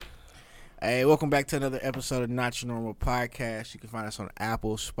Hey, welcome back to another episode of Not Your Normal Podcast. You can find us on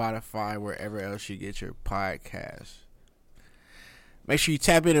Apple, Spotify, wherever else you get your podcasts. Make sure you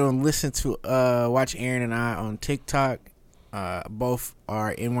tap in and listen to watch Aaron and I on TikTok. Both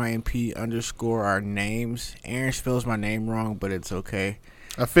are NYMP _ our names. Aaron spells my name wrong, but it's okay.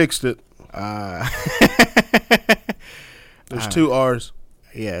 I fixed it. There's 2 R's.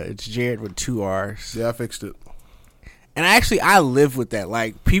 Yeah, it's Jared with 2 R's. Yeah, I fixed it. And I live with that.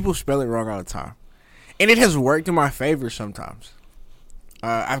 Like, people spell it wrong all the time. And it has worked in my favor sometimes.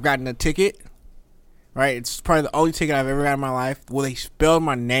 I've gotten a ticket, right? It's probably the only ticket I've ever got in my life. Well, they spelled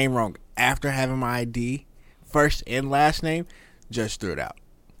my name wrong after having my ID, first and last name. Just threw it out.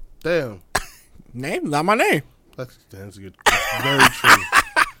 Damn. Name? Not my name. That's good. It's very true.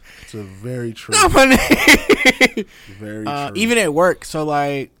 It's a very true. Not my name. Very true. Even at work. So,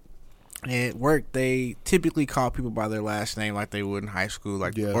 like, at work, they typically call people by their last name like they would in high school,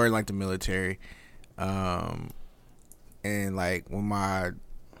 like or in, like, the military. And, like, when my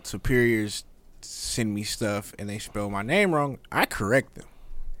superiors send me stuff and they spell my name wrong, I correct them.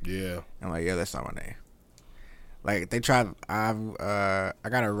 Yeah. I'm like, yeah, that's not my name. Like, they tried, I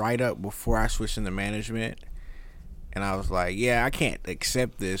got a write-up before I switched into management, and I was like, yeah, I can't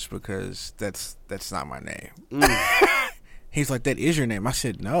accept this because that's not my name. He's like, that is your name. I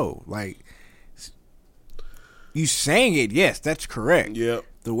said, no. Like, you saying it, yes, that's correct. Yep.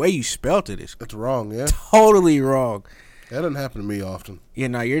 The way you spelt it is That's wrong, yeah. totally wrong. That doesn't happen to me often. Yeah,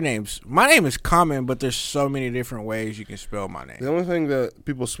 no, my name is common, but there's so many different ways you can spell my name. The only thing that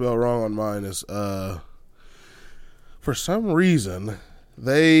people spell wrong on mine is, for some reason,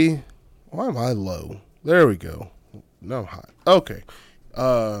 why am I low? There we go. No, I'm high. Okay.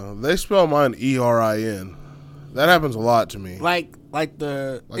 They spell mine ERIN. That happens a lot to me. Like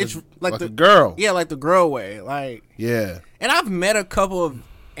a girl. Yeah, like the girl way. Like, Yeah. and I've met a couple of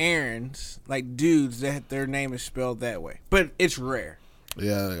Aarons, like dudes that their name is spelled that way, but it's rare.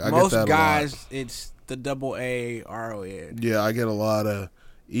 Yeah, I Most get that guys, a lot. it's the AARON. Yeah, I get a lot of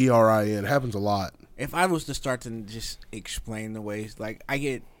ERIN. It happens a lot. If I was to start to just explain the ways, like I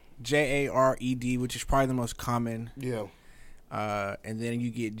get JARED, which is probably the most common. Yeah. And then you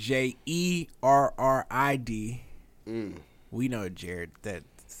get JERRID. We know Jared.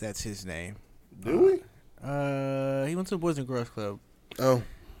 That's his name. Do we? He went to the Boys and Girls Club. Oh,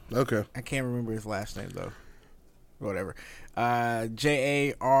 okay. I can't remember his last name though. Whatever.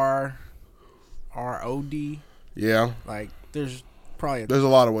 JARROD. Yeah. Like there's probably There's a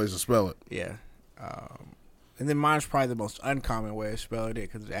lot of ways to spell it. yeah. And then mine's probably the most uncommon way of spelling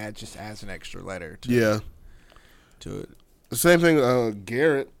it because it just adds an extra letter to it. The same thing,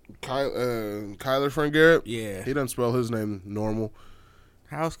 Garrett, Kyler's friend Garrett. Yeah. He doesn't spell his name normal.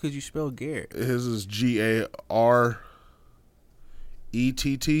 How else could you spell Garrett? His is GARETT.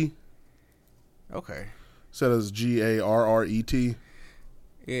 Okay. Said it's GARRET.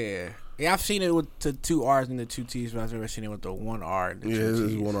 Yeah. Yeah, I've seen it with the 2 R's and the 2 T's, but I've never seen it with the 1 R and the 2 Yeah, T's.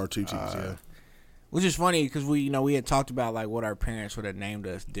 his is 1 R 2 T's, yeah. Which is funny because we had talked about like what our parents would have named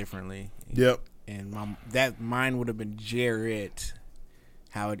us differently. Yep. And mine would have been Jarrett,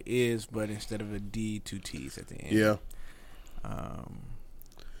 how it is, but instead of a D, 2 T's at the end. Yeah.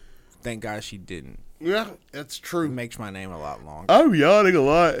 Thank God she didn't. Yeah, that's It true. makes my name a lot longer. I'm yawning a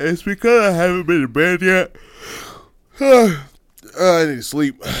lot. It's because I haven't been to bed yet. I need to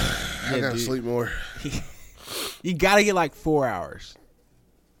sleep. I gotta sleep more. You gotta get like 4 hours.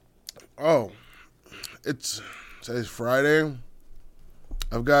 Oh, today's Friday.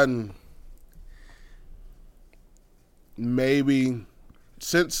 I've gotten maybe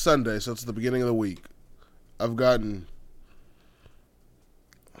since Sunday, since the beginning of the week, I've gotten,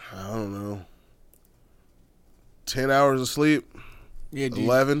 I don't know, 10 hours of sleep. Yeah, dude.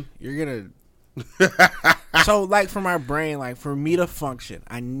 11. You're gonna. So, like, for my brain, like, for me to function,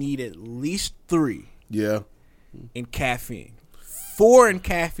 I need at least 3 Yeah. in caffeine. 4 in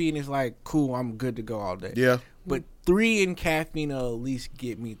caffeine is like, cool, I'm good to go all day. Yeah. But 3 in caffeine will at least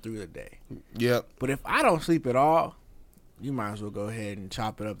get me through the day. Yep. But if I don't sleep at all, you might as well go ahead and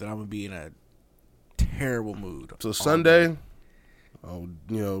chop it up. Then I'm going to be in a terrible mood. So Sunday,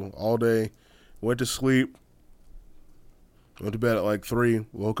 all day, went to sleep, went to bed at like 3,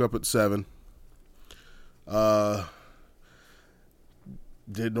 woke up at 7.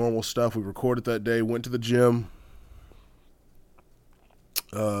 Did normal stuff. We recorded that day, went to the gym,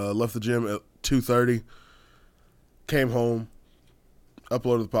 left the gym at 2:30, came home,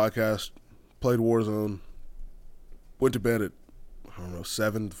 uploaded the podcast, played Warzone, went to bed at,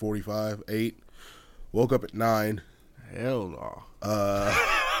 7:45, 8, woke up at 9. Hell no.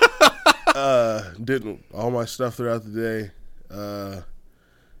 Did all my stuff throughout the day.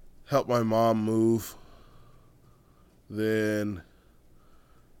 helped my mom move. Then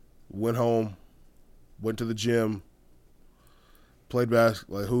went home, went to the gym, played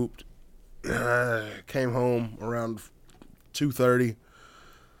basketball, hooped. Came home around 2:30.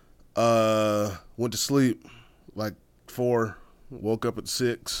 Went to sleep like 4. Woke up at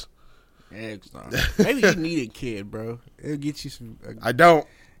 6. Excellent. Maybe you need a kid, bro. It'll get you some. I don't.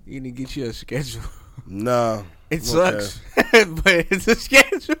 You need to get you a schedule. No. It sucks, but it's a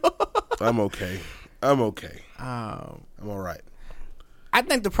schedule. I'm okay. I'm all right. I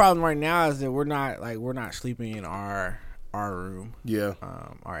think the problem right now is that we're not sleeping in our room. Yeah.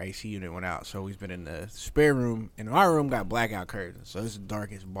 Our AC unit went out, so we've been in the spare room, and our room got blackout curtains, so it's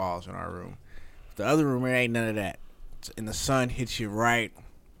dark as balls in our room. The other room, it ain't none of that, and the sun hits you right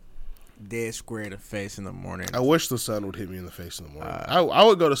dead square in the face in the morning. I wish the sun would hit me in the face in the morning. I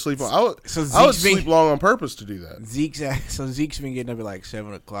would go to sleep on. I would sleep long on purpose to do that. Zeke's been getting up at like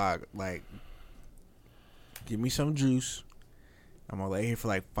 7:00. Like, give me some juice. I'm gonna lay here for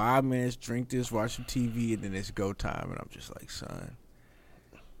like 5 minutes, drink this, watch some TV, and then it's go time. And I'm just like, son,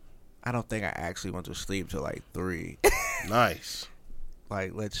 I don't think I actually went to sleep till like 3. Nice.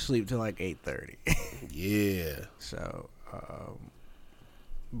 Like, let's sleep till like 8:30. Yeah. So,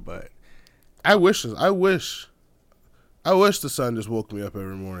 but I wish the sun just woke me up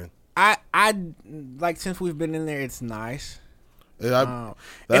every morning. I like, since we've been in there, it's nice. If I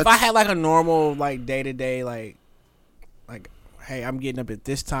had like a normal like day to day like hey, I'm getting up at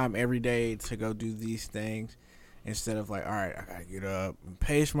this time every day to go do these things, instead of like, all right, I gotta get up and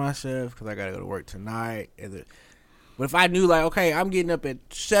pace myself because I gotta go to work tonight. But if I knew like, okay, I'm getting up at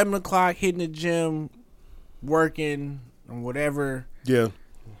 7:00, hitting the gym, working and whatever, yeah,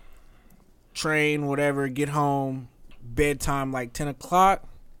 train, whatever, get home, bedtime like 10:00,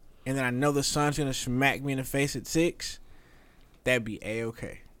 and then I know the sun's gonna smack me in the face at 6, that'd be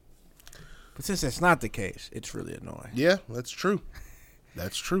A-okay. But since that's not the case, it's really annoying. Yeah, that's true.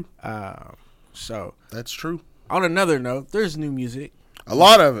 That's true. So that's true. On another note, there's new music. A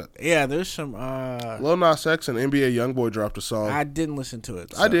lot of it. Yeah, there's some. Lil Nas X and NBA YoungBoy dropped a song. I didn't listen to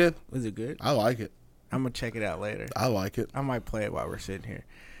it. So I did. Was it good? I like it. I'm gonna check it out later. I like it. I might play it while we're sitting here.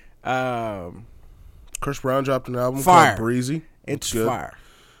 Chris Brown dropped an album fire. called Breezy. It's good. Fire.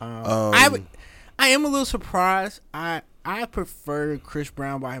 I am a little surprised. I prefer Chris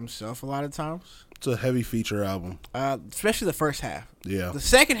Brown by himself a lot of times. It's a heavy feature album. Especially the first half. Yeah. The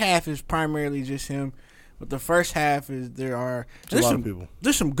second half is primarily just him, but the first half is there's a lot of people.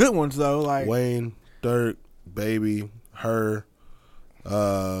 There's some good ones though, like Wayne, Dirk, Baby, Her.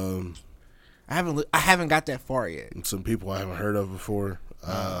 I haven't got that far yet. And some people I haven't heard of before.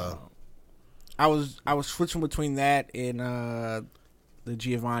 I was switching between that and the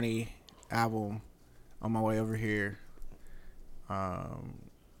Giovanni album on my way over here. The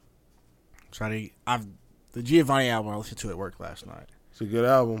Giovanni album I listened to at work last night. It's a good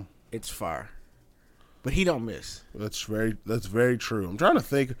album. It's fire, but he don't miss. That's very true. I'm trying to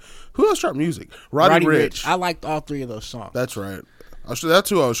think who else dropped music. Roddy Ricch. I liked all 3 of those songs. That's right. That's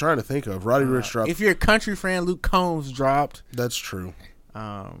who I was trying to think of. Roddy Ricch dropped. If you're a country fan, Luke Combs dropped. That's true.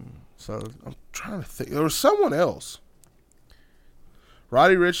 So I'm trying to think. There was someone else.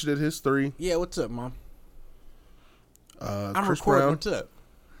 Roddy Ricch did his 3. Yeah, what's up, Mom? I'm Chris recording. Brown. What's up?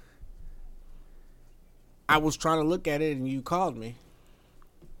 I was trying to look at it and you called me.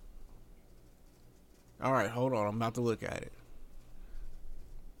 All right, hold on. I'm about to look at it.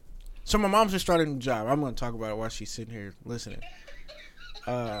 So my mom's just started a new job. I'm going to talk about it while she's sitting here listening.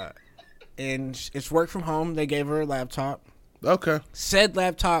 And it's work from home. They gave her a laptop. Okay. Said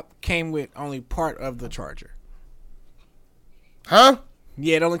laptop came with only part of the charger. Huh?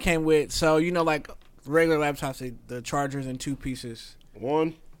 Yeah, it only came with, so like regular laptops, the charger's in 2 pieces.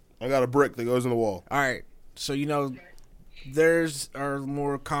 One, I got a brick that goes in the wall. All right. So, theirs are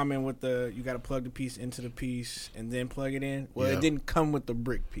more common with you got to plug the piece into the piece and then plug it in. Well, yeah. It didn't come with the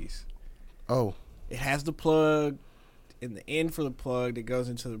brick piece. Oh. It has the plug in the end for the plug that goes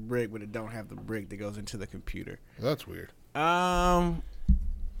into the brick, but it don't have the brick that goes into the computer. That's weird. Yeah,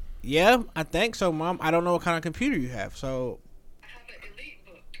 I think so, Mom. I don't know what kind of computer you have, so. I have an Elite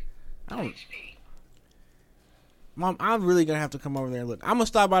Book. I don't. HP. Mom, I'm really going to have to come over there and look. I'm going to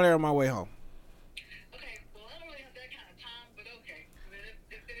stop by there on my way home. Okay, well, I don't really have that kind of time, but okay.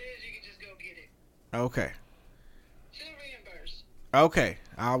 If it is, you can just go get it. Okay. She'll reimburse. Okay,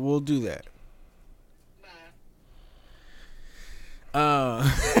 I will do that. Bye.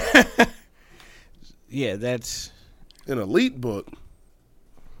 Yeah, that's An Elite Book.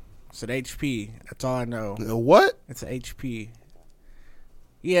 it's an HP. That's all I know. A what? It's an HP.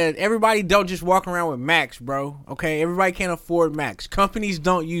 Yeah, everybody don't just walk around with Macs, bro. Okay, everybody can't afford Macs. Companies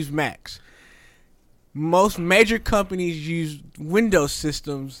don't use Macs. Most major companies use Windows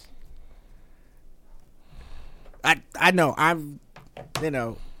systems. I know. I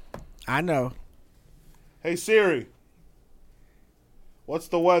know. Hey Siri, what's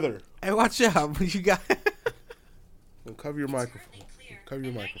the weather? Hey, watch out. What you got? Cover your microphone. Cover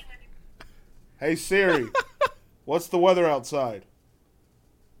your microphone. Hey Siri, what's the weather outside?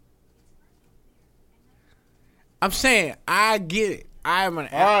 I'm saying, I get it. I am an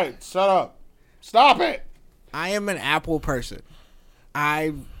All right, shut up. Stop it. I am an Apple person.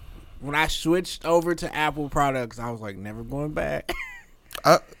 When I switched over to Apple products, I was like, never going back.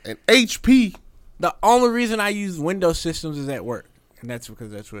 And HP. The only reason I use Windows systems is at work. And that's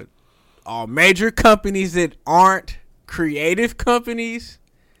because that's what all major companies that aren't creative companies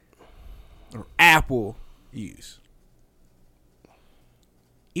or Apple use.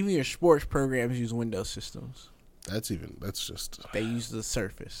 Even your sports programs use Windows systems. That's just. They use the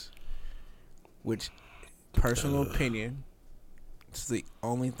Surface, which, personal opinion, it's the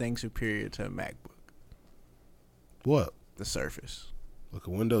only thing superior to a MacBook. What? The Surface. Like a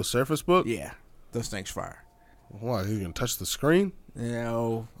Windows Surface Book? Yeah, those things fire. Why? You gonna touch the screen?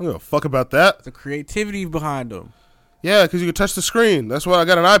 No, I don't give a fuck about that. the creativity behind them. Yeah, because you can touch the screen. That's what I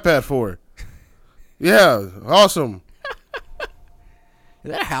got an iPad for. Yeah, awesome.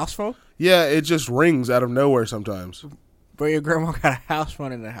 Is that a house phone? Yeah, it just rings out of nowhere sometimes. Bro, your grandma got a house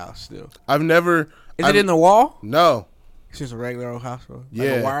phone in the house still. I've never. Is it in the wall? No. It's just a regular old house phone.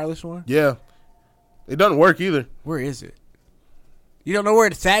 Yeah. Like a wireless one? Yeah. It doesn't work either. Where is it? You don't know where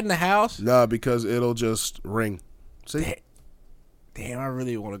it's at in the house? Nah, because it'll just ring. See? Damn, I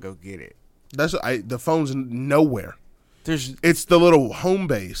really want to go get it. The phone's nowhere. It's the little home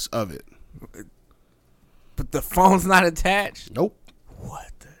base of it. But the phone's not attached? Nope.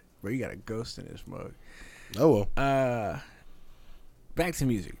 What the? Bro, you got a ghost in this mug. Oh, well. Back to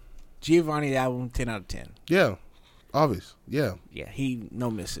music. Giovanni album, 10 out of 10. Yeah. Obvious. Yeah. Yeah, he no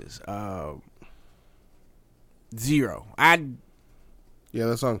misses. 0. Yeah,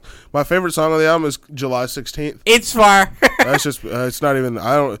 that song. My favorite song on the album is July 16th. It's fire. That's just it's not even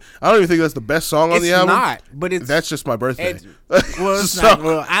I don't even think that's the best song on the album. It's not, but it's that's just my birthday. Well, it's not.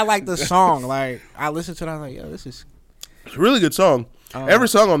 Well, I like the song. Like I listened to it, I was like, yo, this is It's a really good song. Every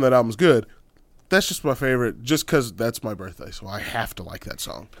song on that album is good. That's just my favorite just cuz that's my birthday, so I have to like that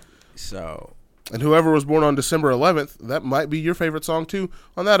song. So, and whoever was born on December 11th, that might be your favorite song too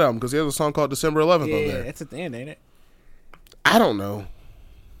on that album because he has a song called December 11th on there. Yeah, it's at the end, ain't it? I don't know.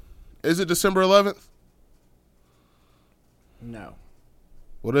 Is it December 11th? No.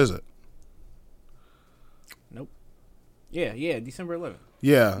 What is it? Nope. Yeah, December 11th.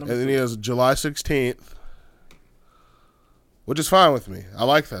 Yeah, and then he has July 16th, which is fine with me. I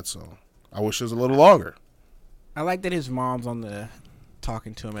like that song. I wish it was a little longer. I like that his mom's on the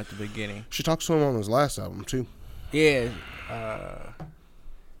talking to him at the beginning. She talks to him on his last album too. Yeah,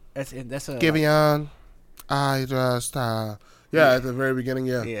 that's a Giveon, I just yeah, at the very beginning,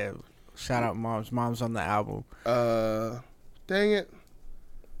 yeah. Yeah, shout out moms. Mom's on the album. Dang it.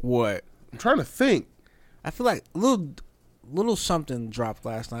 What? I'm trying to think. I feel like little something dropped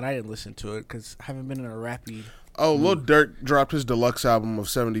last night. I didn't listen to it because I haven't been in a rappy. Oh, Lil Durk dropped his deluxe album of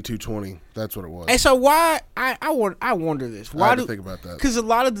 7220. That's what it was. Hey, so why? I wonder this. Why I had to think about that. Because a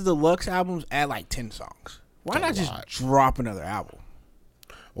lot of the deluxe albums add like 10 songs. Why not just drop another album?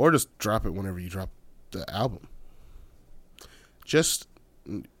 Or just drop it whenever you drop the album. Just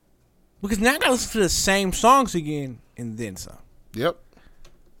because now I gotta listen to the same songs again and then some. Yep.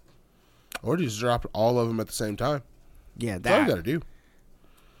 Or just drop all of them at the same time. Yeah, that's all you gotta do.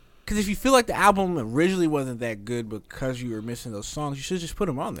 Because if you feel like the album originally wasn't that good because you were missing those songs, you should just put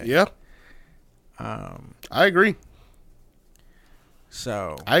them on there. Yeah. I agree.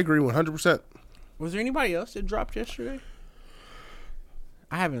 So I agree 100%. Was there anybody else that dropped yesterday?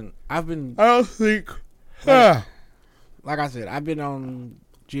 I don't think. Like I said, I've been on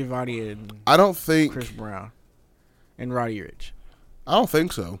Giovanni and I don't think Chris Brown and Roddy Ricch. I don't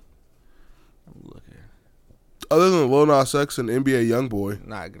think so. I'm looking. Other than Lil Nas X and NBA YoungBoy.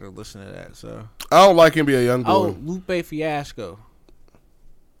 Not gonna listen to that. So I don't like NBA YoungBoy. Oh, Lupe Fiasco.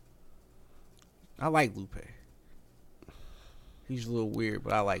 I like Lupe. He's a little weird,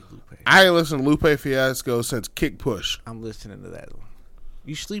 but I like Lupe. I ain't listened to Lupe Fiasco since Kick Push. I'm listening to that one.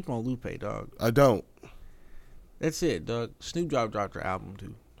 You sleep on Lupe, dog. I don't. That's it, dog. Snoop dropped her album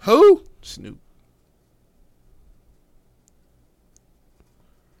too. Who? Snoop.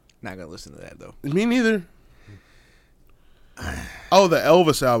 Not gonna listen to that though. Me neither. Oh, the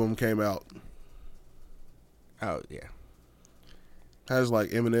Elvis album came out. Oh yeah. Has like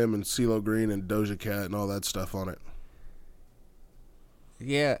Eminem and CeeLo Green and Doja Cat and all that stuff on it.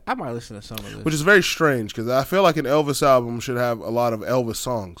 Yeah, I might listen to some of this. Which is very strange because I feel like an Elvis album should have a lot of Elvis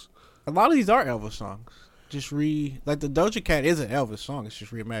songs. A lot of these are Elvis songs. Like the Doja Cat is an Elvis song. It's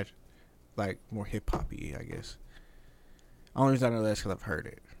just reimagined. Like more hip hoppy, I guess. Only reason I know that's because I've heard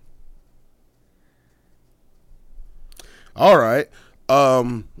it. All right.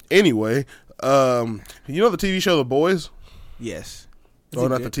 Anyway, you know the TV show The Boys? Yes. Oh,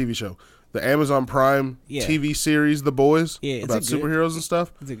 not the TV show. The Amazon Prime Yeah. TV series The Boys? Yeah, is about it good? superheroes and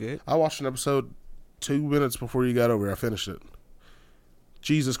stuff? Is it good? I watched an episode 2 minutes before you got over here. I finished it.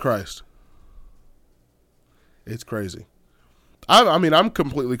 Jesus Christ. It's crazy. I mean, I'm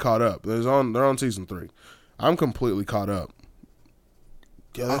completely caught up. They're on season 3. I'm completely caught up.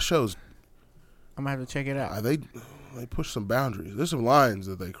 Yeah, that show's... I'm going to have to check it out. They pushed some boundaries. There's some lines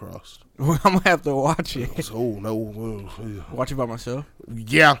that they crossed. I'm going to have to watch it. Oh, no. Watch it by myself?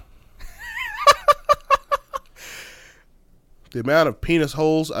 Yeah. The amount of penis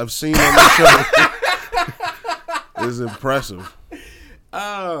holes I've seen on the show is impressive.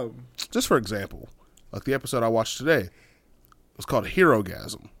 Just for example, like the episode I watched today, it was called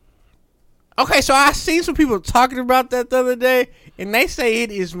Herogasm. Okay, so I seen some people talking about that the other day, and they say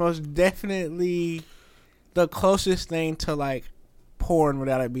it is most definitely the closest thing to like porn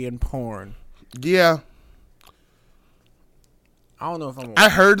without it being porn. Yeah. I don't know if I'm. I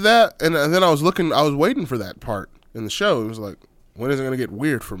heard that, and then I was waiting for that part in the show. It was like, when is it going to get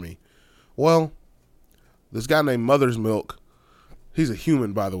weird for me? Well, this guy named Mother's Milk, he's a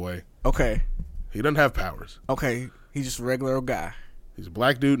human, by the way. Okay. He doesn't have powers. Okay. He's just a regular old guy. He's a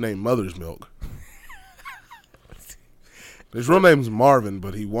black dude named Mother's Milk. His real name's Marvin,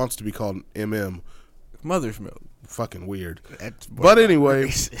 but he wants to be called MM. Mother's Milk. Fucking weird. That's But anyway,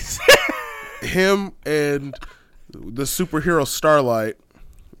 racist. him and the superhero Starlight,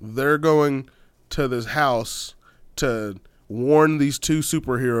 they're going to this house to warn these two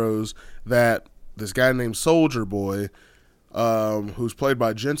superheroes that this guy named Soldier Boy, who's played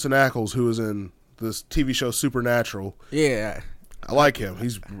by Jensen Ackles, who is in this TV show Supernatural. Yeah. I like him.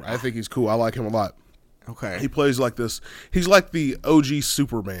 I think he's cool. I like him a lot. Okay. He plays like this. He's like the OG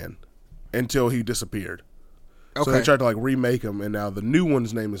Superman until he disappeared. Okay. So they tried to like remake him, and now the new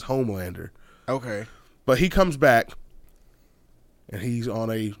one's name is Homelander. Okay. But he comes back, and he's on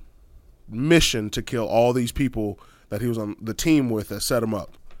a mission to kill all these people that he was on the team with that set him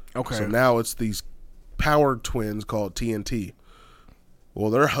up. Okay. So now it's these power twins called TNT. Well,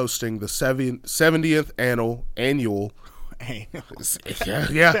 they're hosting the 70th annual. Yeah.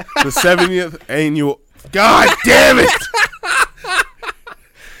 The 70th annual. God damn it!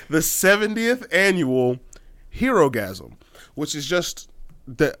 The 70th annual Herogasm, which is just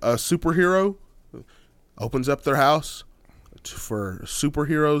a superhero opens up their house for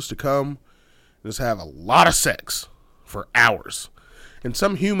superheroes to come and just have a lot of sex for hours. And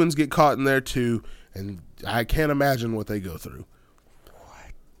some humans get caught in there too, and I can't imagine what they go through.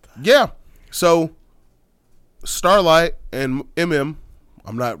 Yeah. So Starlight and MM,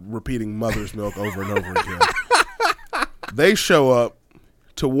 I'm not repeating Mother's Milk over and over again. They show up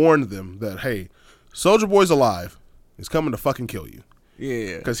to warn them that, hey, Soldier Boy's alive. He's coming to fucking kill you.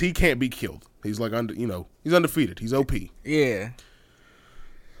 Yeah. Because he can't be killed. He's like, he's undefeated. He's OP. Yeah.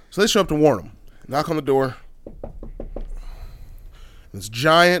 So they show up to warn him. Knock on the door. This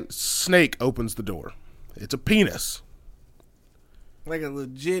giant snake opens the door. It's a penis. Like a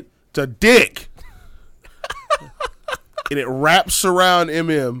legit. It's a dick. And it wraps around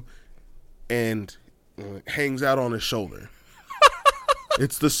MM and hangs out on his shoulder.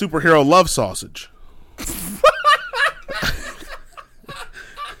 It's the superhero love sausage.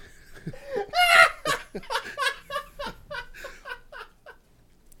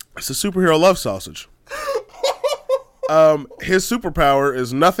 It's a superhero love sausage. His superpower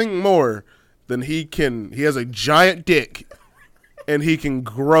is nothing more than he has a giant dick and he can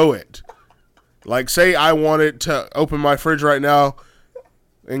grow it. Like, say I wanted to open my fridge right now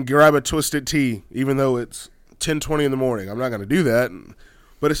and grab a Twisted Tea, even though it's 10:20 in the morning. I'm not going to do that.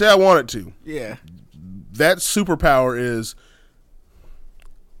 But say I wanted to. Yeah. That superpower is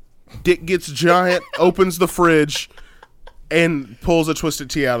dick gets giant, opens the fridge, and pulls a Twisted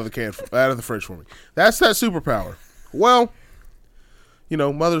Tea out of the fridge for me. That's that superpower. Well,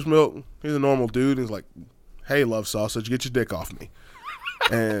 Mother's Milk, he's a normal dude. He's like, hey, love sausage, get your dick off me.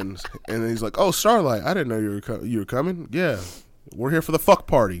 And then he's like, oh, Starlight, I didn't know you were coming. Yeah, we're here for the fuck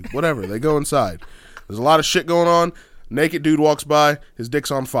party. Whatever. They go inside. There's a lot of shit going on. Naked dude walks by. His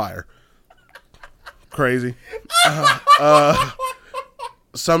dick's on fire. Crazy.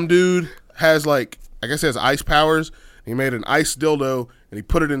 Some dude has he has ice powers, He made an ice dildo and he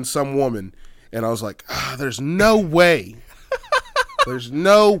put it in some woman. And I was like, there's no way. There's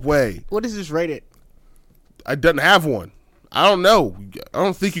no way. What is this rated? I doesn't have one. I don't know. I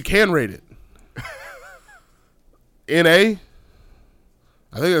don't think you can rate it. NA?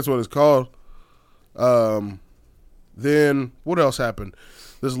 I think that's what it's called. Then what else happened?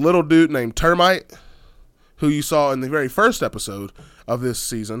 This little dude named Termite, who you saw in the very first episode of this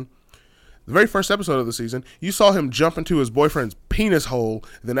season. The very first episode of the season, you saw him jump into his boyfriend's penis hole,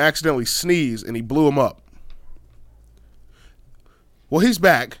 then accidentally sneeze, and he blew him up. Well, he's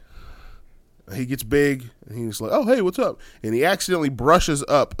back. He gets big, and he's like, oh, hey, what's up? And he accidentally brushes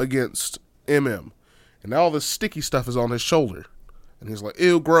up against MM. And now all this sticky stuff is on his shoulder. And he's like,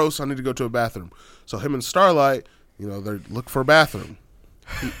 ew, gross, I need to go to a bathroom. So him and Starlight, they look for a bathroom.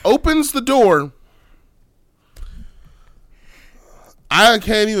 He opens the door. I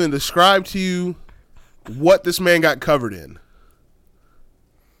can't even describe to you what this man got covered in.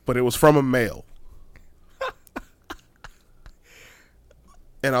 But it was from a male.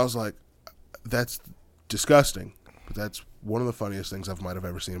 And I was like, that's disgusting. But that's one of the funniest things I might have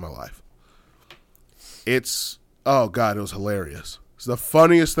ever seen in my life. Oh God, it was hilarious. It's the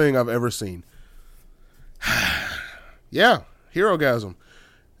funniest thing I've ever seen. Yeah, Herogasm.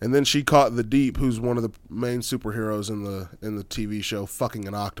 And then she caught the Deep, who's one of the main superheroes in the TV show, fucking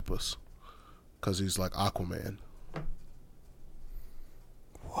an octopus. Because he's like Aquaman.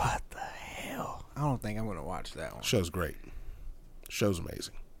 What the hell? I don't think I'm going to watch that one. Show's great. Show's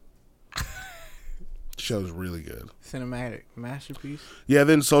amazing. Show's really good. Cinematic masterpiece. Yeah,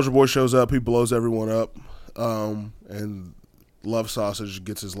 then Soulja Boy shows up. He blows everyone up. And Love Sausage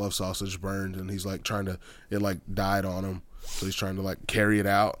gets his love sausage burned, and he's like it died on him. So he's trying to carry it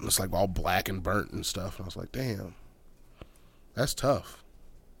out, and it's all black and burnt and stuff. And I was like, damn, that's tough.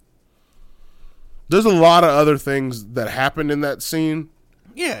 There's a lot of other things that happened in that scene.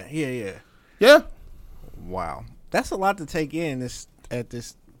 Yeah. Yeah. Wow. That's a lot to take in at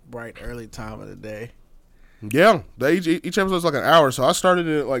this bright early time of the day. Yeah. Each episode's an hour, so I started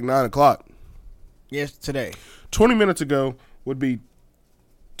it at 9 o'clock. Yes, today. 20 minutes ago would be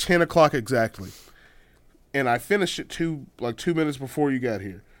 10 o'clock exactly. And I finished it 2 minutes before you got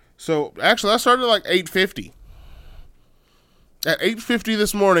here. So, actually, I started at 8:50. At 8:50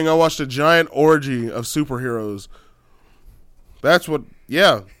 this morning, I watched a giant orgy of superheroes. That's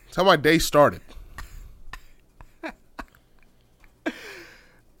how my day started.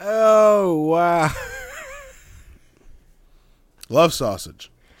 Oh, wow. Love Sausage.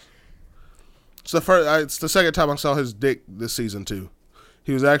 It's the second time I saw his dick this season, too.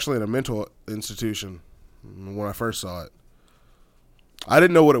 He was actually in a mental institution when I first saw it. I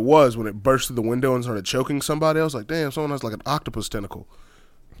didn't know what it was when it burst through the window and started choking somebody. I was like, damn, someone has an octopus tentacle.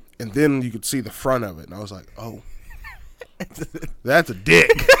 And then you could see the front of it, and I was like, oh, that's a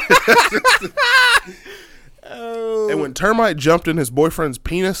dick. Oh. And when Termite jumped in his boyfriend's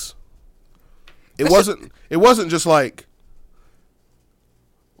penis, it wasn't just like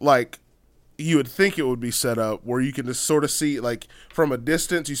you would think it would be set up, where you can just sort of see, from a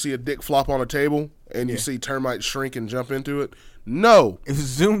distance, you see a dick flop on a table, and you see Termite shrink and jump into it. No. It was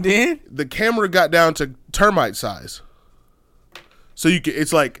zoomed in? The camera got down to Termite size. So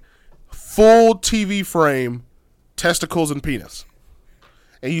it's full TV frame, testicles and penis.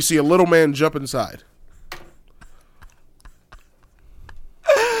 And you see a little man jump inside.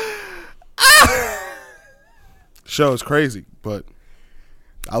 Show is crazy, but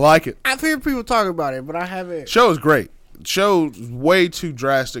I like it. I've heard people talk about it, but I haven't. Show is great. Show is way too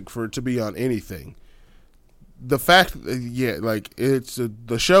drastic for it to be on anything. The fact,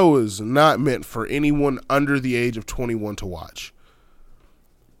 the show is not meant for anyone under the age of 21 to watch.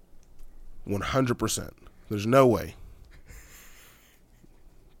 100%. There's no way.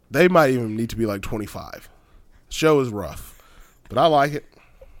 They might even need to be 25. The show is rough, but I like it.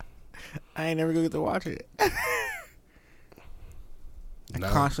 I ain't never gonna get to watch it. No. I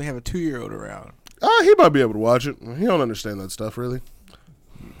constantly have a 2-year-old around. He might be able to watch it. He don't understand that stuff, really.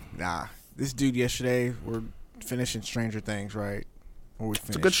 Nah. This dude yesterday, we're finishing Stranger Things, right? Or we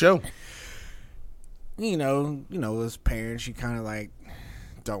finished. It's a good show. You know, as parents, you kind of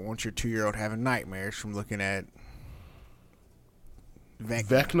don't want your 2-year-old having nightmares from looking at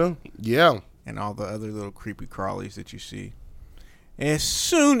Vecna? Yeah. And all the other little creepy crawlies that you see. As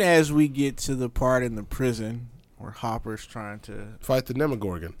soon as we get to the part in the prison where Hopper's trying to fight the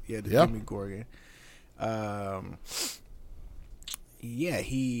Demogorgon. Yeah, the Demogorgon.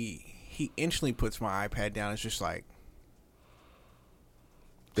 He instantly puts my iPad down. It's just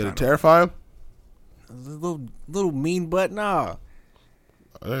did it terrify him? Little mean butt, nah.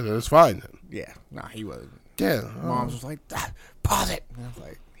 That's fine. Yeah, nah, he wasn't. Yeah. Mom's was like, pause it. And I was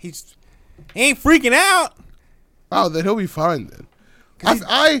like, he ain't freaking out. Oh, then he'll be fine then.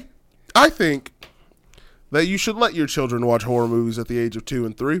 I think that you should let your children watch horror movies at the age of 2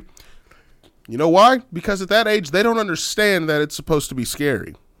 and 3. You know why? Because at that age, they don't understand that it's supposed to be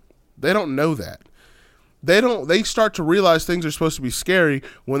scary. They don't know that. They start to realize things are supposed to be scary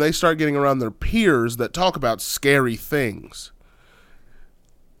when they start getting around their peers that talk about scary things.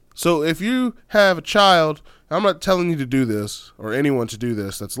 So if you have a child, I'm not telling you to do this or anyone to do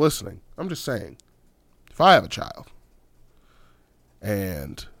this that's listening. I'm just saying, if I have a child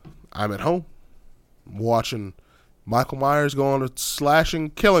and I'm at home watching Michael Myers go on a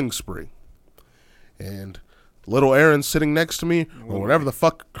slashing killing spree, and little Aaron's sitting next to me, or whatever the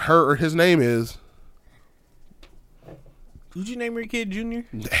fuck her or his name is. Would you name your kid Junior?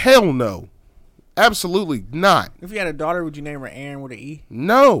 Hell no. Absolutely not. If you had a daughter, would you name her Aaron with an E?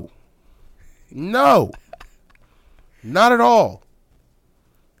 No. Not at all.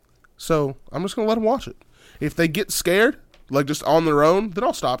 So I'm just going to let them watch it. If they get scared, like just on their own, then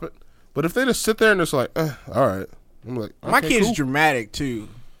I'll stop it. But if they just sit there and just like, all right. I'm like, okay, my kid's cool. dramatic too,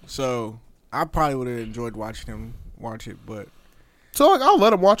 so I probably would have enjoyed watching him watch it, but So like, I'll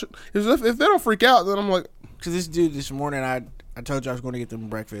let them watch it. If they don't freak out, then I'm like, because this dude this morning, I told you I was going to get them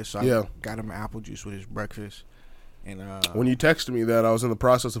breakfast, so I got him apple juice with his breakfast. And when you texted me that, I was in the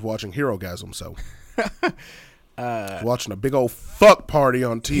process of watching Herogasm, so watching a big old fuck party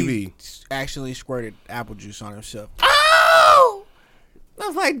on TV. He actually squirted apple juice on himself. Oh! I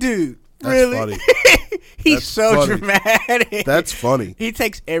was like, dude, That's really? funny. He's That's so funny. dramatic. That's funny. He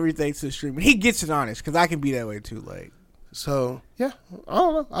takes everything to the extreme. He gets it honest, because I can be that way too. Like, So, yeah, I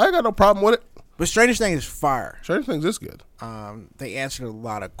don't know. I ain't got no problem with it. but Stranger Things is fire. Stranger Things is good. They answered a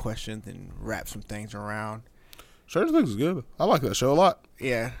lot of questions and wrapped some things around. Stranger Things is good. I like that show a lot.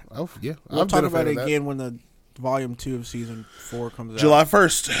 Yeah. Oh, yeah. We'll I've talk been a about fan it of that. again when the volume 2 of season 4 comes out. July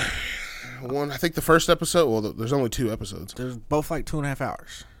 1st. I think the first episode, well, there's only 2 episodes. They're both like 2.5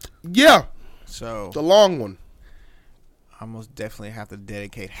 hours. Yeah, So the long one. I most definitely have to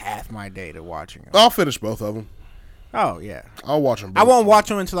dedicate half my day to watching them. I'll finish both of them. Oh, yeah. I'll watch them both. I won't watch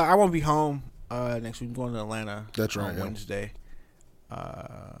them until I won't be home next week. I'm going to Atlanta. That's right, On yeah. Wednesday.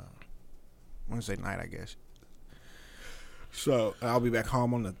 Wednesday night, I guess. So I'll be back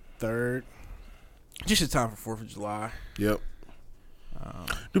home on the 3rd. Just in time for 4th of July. Yep.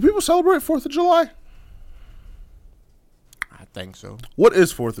 Do people celebrate 4th of July? I think so. What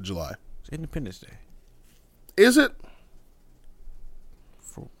is 4th of July? It's Independence Day. Is it?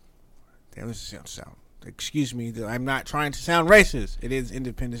 Damn, this is sound. Excuse me, I'm not trying to sound racist. It is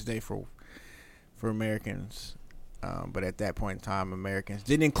Independence Day for Americans, but at that point in time, Americans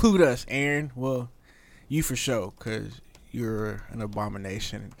didn't include us. Aaron, well, you for sure, because you're an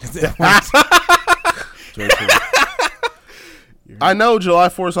abomination. Very true. I know July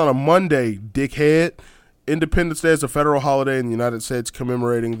 4th is on a Monday, dickhead. Independence Day is a federal holiday in the United States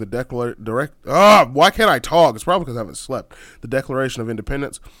commemorating the why can't I talk? It's probably because I haven't slept. The Declaration of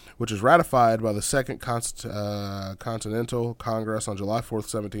Independence, which is ratified by the Second Continental Congress on July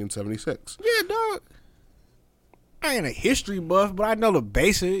 4th, 1776. Yeah, dog. I ain't a history buff, but I know the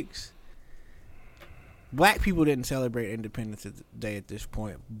basics. Black people didn't celebrate Independence Day at this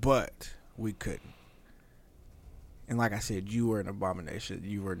point, but we couldn't. And like I said, you were an abomination.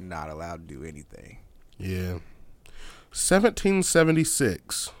 You were not allowed to do anything. Yeah.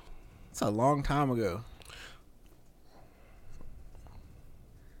 1776. It's a long time ago.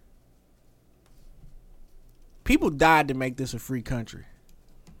 People died to make this a free country.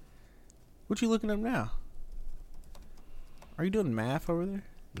 What you looking up now? Are you doing math over there?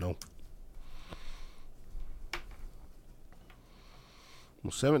 No.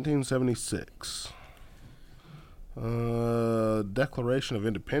 Well, 1776. Declaration of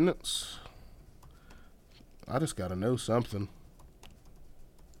Independence. I just got to know something.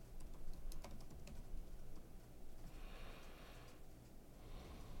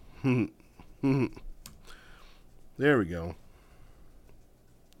 There we go.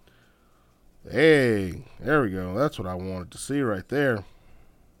 Hey, there we go. That's what I wanted to see right there.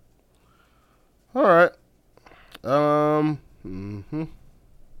 All right.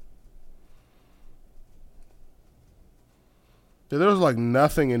 Yeah, there was like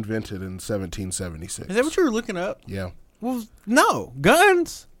nothing invented in 1776. Is that what you were looking up? Yeah. Well, no.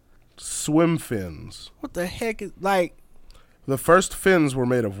 Guns? Swim fins. What the heck is, like... The first fins were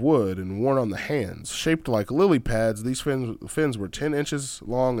made of wood and worn on the hands. Shaped like lily pads, these fins were 10 inches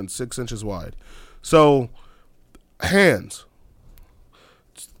long and 6 inches wide. So, hands.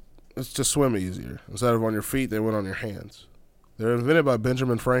 It's to swim easier. Instead of on your feet, they went on your hands. They were invented by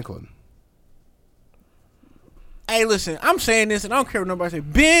Benjamin Franklin. Hey, listen, I'm saying this, and I don't care what nobody say.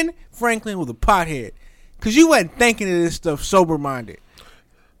 Ben Franklin was a pothead, because you wasn't thinking of this stuff sober-minded.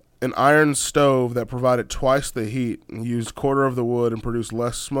 An iron stove that provided twice the heat and used quarter of the wood and produced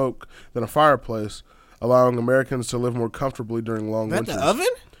less smoke than a fireplace, allowing Americans to live more comfortably during long That winters. the oven?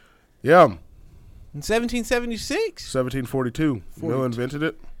 Yeah. In 1776? 1742. You know who invented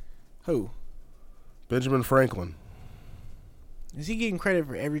it? Who? Benjamin Franklin. Is he getting credit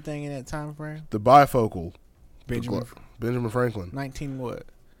for everything in that time frame? The bifocal. Benjamin Franklin. 19 what?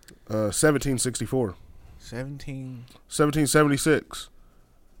 1764. 17. 1776.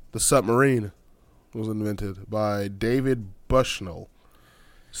 The submarine was invented by David Bushnell.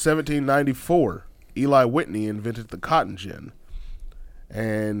 1794. Eli Whitney invented the cotton gin.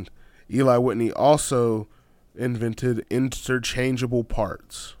 And Eli Whitney also invented interchangeable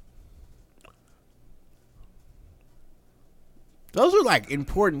parts. Those are like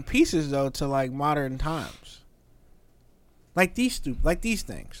important pieces though to like modern times. Like these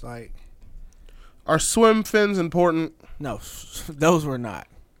things. Like, are swim fins important? no, those were not.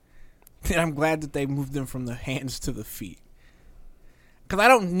 And I'm glad that they moved them from the hands to the feet. Cause I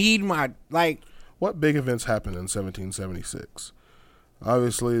don't need my like. What big events happened in 1776?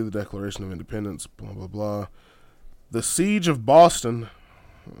 Obviously, the Declaration of Independence, blah, blah, blah. The Siege of Boston.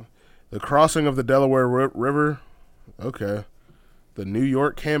 The crossing of the Delaware River. Okay. The New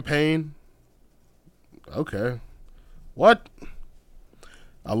York campaign. Okay. What?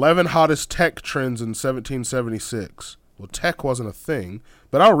 11 hottest tech trends in 1776. Well, tech wasn't a thing,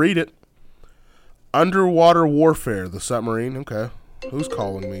 but I'll read it. Underwater warfare, the submarine. Okay. Who's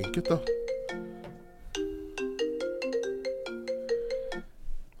calling me? Get the...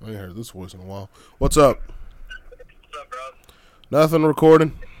 I ain't heard this voice in a while. What's up? What's up, bro? Nothing,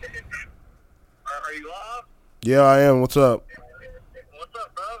 recording. Are you live? Yeah, I am. What's up? What's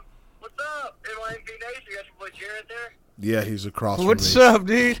up, bro? What's up? NYMP Nation, you got your boy Jared there? Yeah, he's across What's from me. up,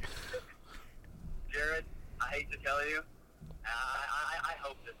 dude? Jared, I hate to tell you, I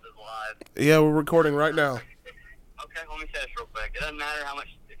hope this is live. Yeah, we're recording right now. Okay, let me say this real quick. It doesn't matter how much,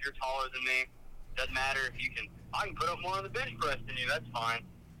 if you're taller than me. It doesn't matter if you can, I can put up more on the bench press than you, that's fine.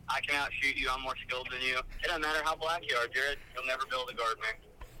 I can outshoot you, I'm more skilled than you. It doesn't matter how black you are, Jared. You'll never be able to guard me.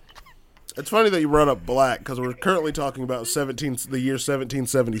 It's funny that you brought up black because we're currently talking about the year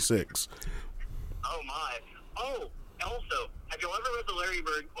 1776. Oh, my. Oh, also, have you ever read the Larry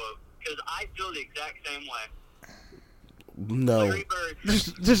Bird quote? Because I feel the exact same way. No. Larry Bird says,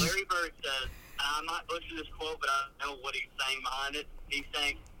 and I'm not butchering this quote, but I know what he's saying behind it. He's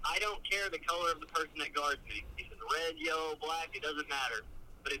saying, I don't care the color of the person that guards me. He says, red, yellow, black, it doesn't matter.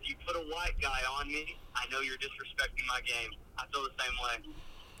 But if you put a white guy on me, I know you're disrespecting my game. I feel the same way.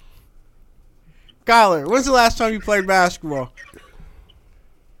 Kyler, when's the last time you played basketball?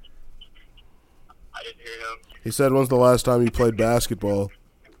 I didn't hear him. He said, when's the last time you played basketball?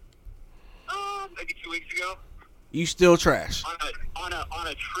 Maybe 2 weeks ago. You still trash. On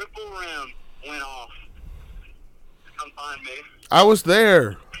a triple rim went off. Come find me. I was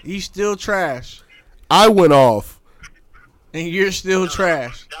there. You still trash. I went off. And you're still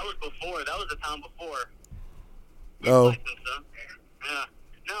trash. That was before. That was the time before. Oh. Yeah.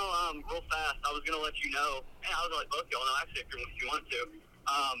 No, real fast. I was gonna let you know. And I was like, both y'all know actually if you want to.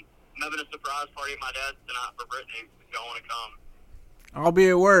 I'm having a surprise party at my dad's tonight for Brittany. If y'all want to come. I'll be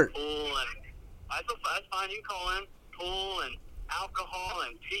at work. Pool and that's fine. You can call in. Pool and alcohol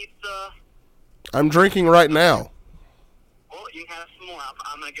and pizza. I'm drinking right now. Well, you can have some more.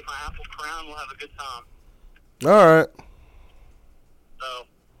 I'm gonna get my apple crown. We'll have a good time. All right. So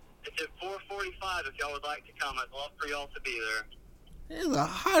it's at 4:45. If y'all would like to come, I'd love for y'all to be there. It's the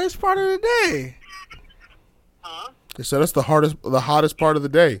hottest part of the day. Huh? He said it's the hottest part of the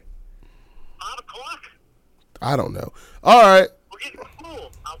day. 5 o'clock. I don't know. All right. We'll get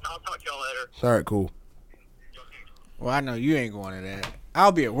cool. I'll talk to y'all later. All right, cool. Well, I know you ain't going to that.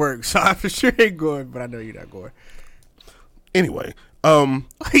 I'll be at work, so I for sure ain't going, but I know you're not going. Anyway,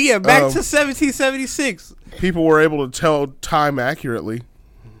 Yeah, back to 1776. people were able to tell time accurately.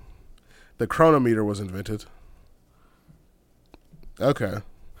 The chronometer was invented. Okay.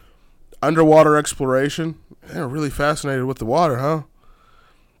 Underwater exploration. They're really fascinated with the water, huh?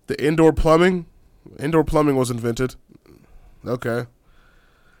 The indoor plumbing. Indoor plumbing was invented. Okay.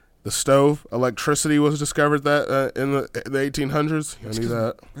 The stove. Electricity was discovered that in the 1800s. I knew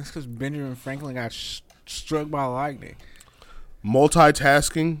that. That's because Benjamin Franklin got struck by lightning.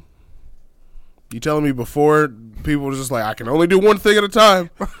 Multitasking. You telling me before people were just like, I can only do one thing at a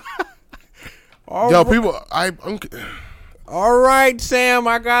time. All right, Sam,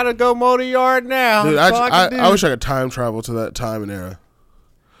 I gotta go mow the yard now. Dude, That's all I can do. I wish I could time travel to that time and era.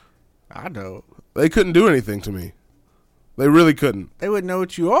 I know. They couldn't do anything to me. They really couldn't. They wouldn't know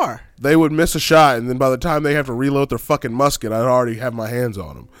what you are. They would miss a shot, and then by the time they have to reload their fucking musket, I'd already have my hands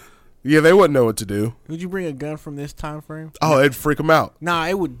on them. Yeah, they wouldn't know what to do. Would you bring a gun from this time frame? Oh, it'd freak them out. Nah,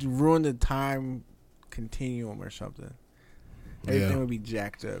 it would ruin the time continuum or something. Everything would be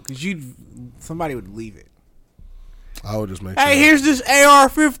jacked up because somebody would leave it. I would just make Hey, sure. here's this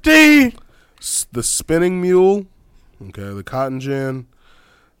AR-15. The spinning mule, okay, the cotton gin,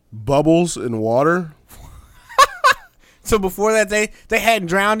 bubbles in water. So before that, they hadn't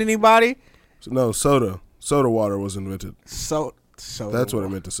drowned anybody. No, soda water was invented. Soda. That's what I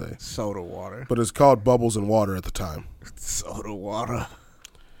meant to say. Soda water. But it's called bubbles in water at the time. Soda water.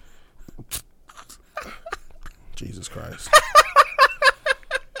 Jesus Christ.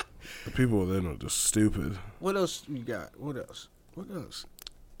 The people then are just stupid. What else you got? What else?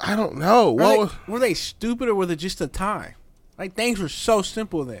 I don't know. Were they stupid or was it just a time? Like, things were so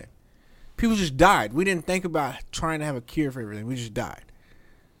simple then. People just died. We didn't think about trying to have a cure for everything. We just died.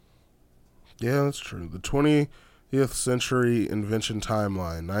 Yeah, that's true. The 20th century invention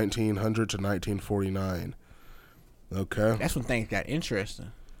timeline, 1900 to 1949. Okay. That's when things got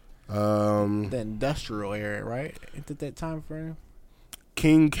interesting. The The industrial era, right? Into that time frame.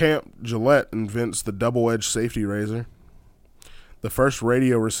 King Camp Gillette invents the double-edged safety razor. The first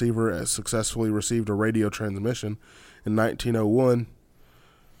radio receiver has successfully received a radio transmission in 1901.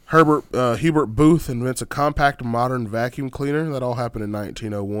 Hubert Booth invents a compact modern vacuum cleaner. That all happened in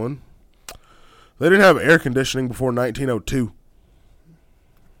 1901. They didn't have air conditioning before 1902.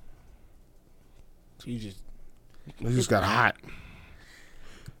 So it just got hot.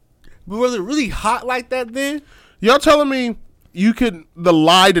 But was it really hot like that then? Y'all telling me the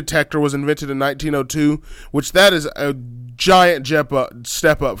lie detector was invented in 1902, which that is a giant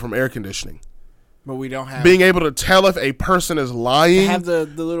step up from air conditioning. But we don't have being able to tell if a person is lying. Have the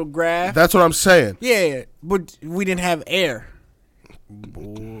little graph. That's what I'm saying. Yeah, but we didn't have air.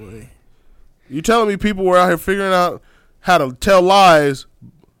 Boy, you telling me people were out here figuring out how to tell lies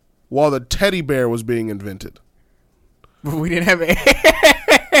while the teddy bear was being invented? But we didn't have air.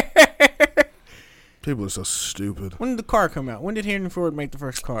 People are so stupid. When did the car come out? When did Henry Ford make the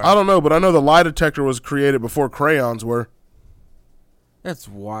first car? I don't know, but I know the lie detector was created before crayons were. That's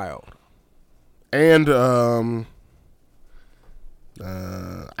wild. And I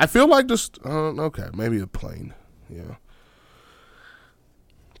feel like just okay, maybe a plane. Yeah.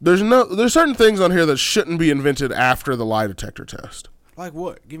 There's certain things on here that shouldn't be invented after the lie detector test. Like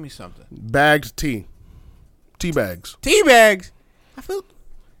what? Give me something. Bagged tea. Tea bags. Tea bags.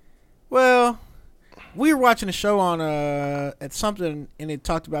 Well, we were watching a show on at something and it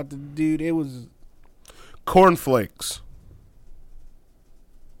talked about the dude. It was cornflakes.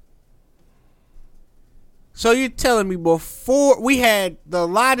 So you're telling me before we had the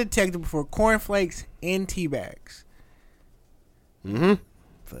lie detector before cornflakes and tea bags? Mm-hmm.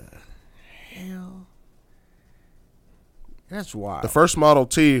 The hell? That's wild. The first Model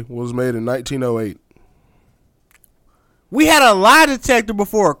T was made in 1908. We had a lie detector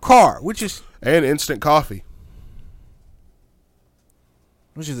before a car, which is instant coffee.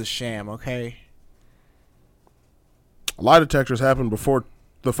 Which is a sham, okay? Lie detectors happened before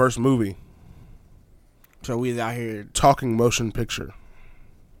the first movie. So we out here talking motion picture.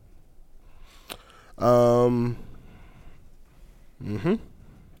 Mm-hmm.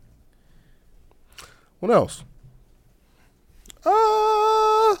 What else?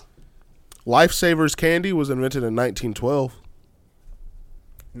 Lifesavers candy was invented in 1912.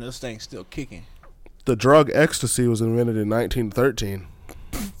 And this thing's still kicking. The drug ecstasy was invented in 1913.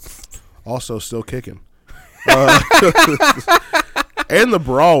 Also still kicking. And the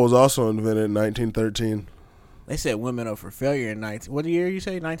bra was also invented in 1913. They said women up for failure in what year you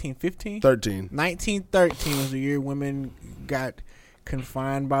say? 1915? 13. 1913 was the year women got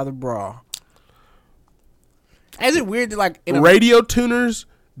confined by the bra. Is it weird that like radio tuners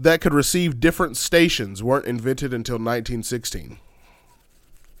that could receive different stations weren't invented until 1916?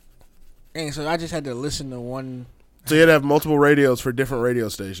 And so I just had to listen to one. So you'd have multiple radios for different radio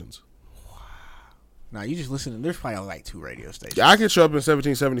stations. Nah, you just listen. There's probably like 2 radio stations. Yeah, I could show up in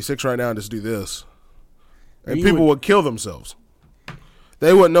 1776 right now and just do this, and people would kill themselves.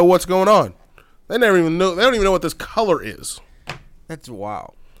 They wouldn't know what's going on. They never even know. They don't even know what this color is. That's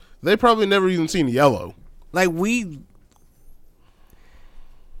wild. They probably never even seen yellow. Like the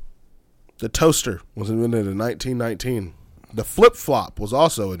toaster was invented in 1919. The flip flop was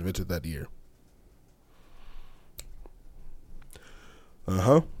also invented that year.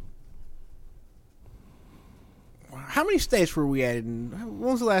 Uh-huh. How many states were we at? When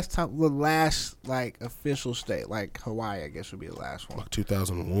was the last like official state? Like Hawaii, I guess would be the last one. Like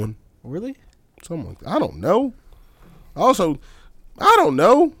 2001. Really? Something like that. I don't know. Also, I don't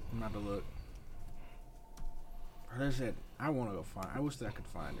know. I'm about to look. There's that. I want to go find. I wish that I could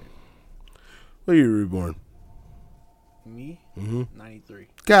find it. What year were you born? Me? Mm-hmm. 93.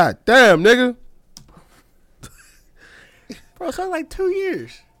 God damn, nigga. Bro, it's only like 2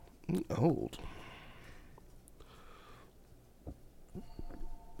 years. Old.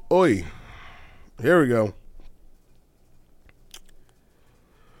 Oi. Here we go.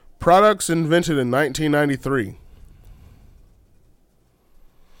 Products invented in 1993.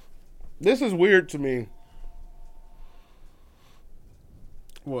 This is weird to me.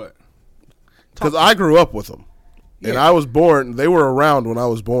 What? Because I grew up with them. And Yeah. I was born. They were around when I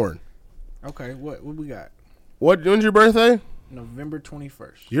was born. Okay, what we got? When's your birthday? November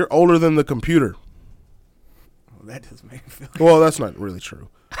 21st. You're older than the computer. Oh, that doesn't make me feel good. Well, that's not really true.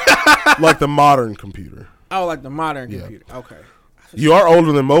 Like the modern computer. Oh, like the modern Yeah. computer. Okay. You are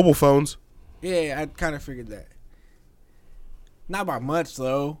older than mobile phones. Yeah, I kind of figured that. Not by much,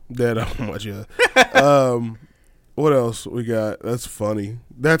 though. That how much, yeah. What else we got? That's funny.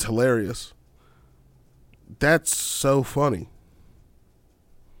 That's hilarious. That's so funny.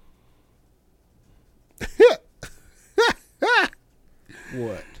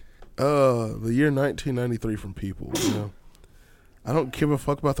 What? The year 1993 from People. You know, I don't give a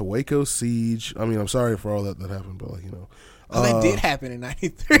fuck about the Waco siege. I mean, I'm sorry for all that happened, but like, you know, Oh, that did happen in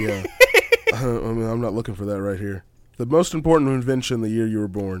 93. yeah. I mean, I'm not looking for that right here. The most important invention the year you were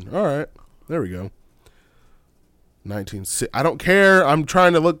born. All right, there we go. 1960. I don't care. I'm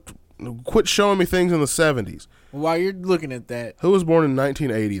trying to look. Quit showing me things in the 70s. While you're looking at that, Who was born in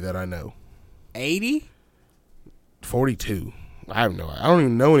 1980 that I know? 80? 42. I have no. I don't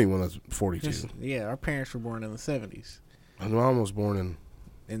even know anyone that's 42. Yeah, our parents were born in the 70s. My mom was born in.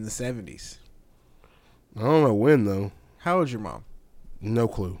 In the 70s. I don't know when though. How old's your mom? No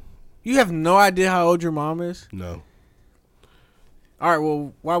clue. You have no idea how old your mom is? No. All right,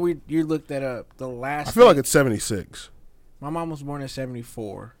 well, while you looked that up, the last... I feel like it's 76. My mom was born in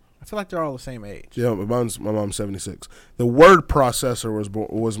 74. I feel like they're all the same age. Yeah, my mom's 76. The word processor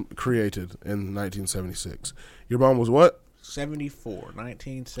was created in 1976. Your mom was what?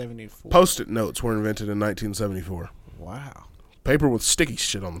 1974. Post-it notes were invented in 1974. Wow. Paper with sticky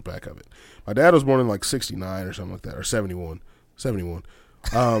shit on the back of it. My dad was born in like 69 or something like that, or 71. 71.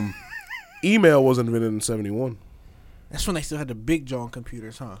 Email was invented in 71. That's when they still had the big John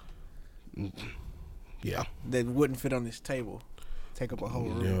computers, huh? Yeah. That wouldn't fit on this table. Take up a whole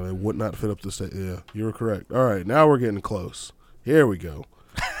room. Yeah, it would not fit up the state. Yeah, you were correct. All right, now we're getting close. Here we go.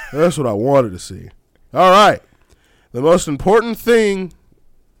 That's what I wanted to see. All right. The most important thing.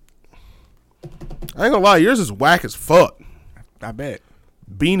 I ain't gonna lie, yours is whack as fuck. I bet.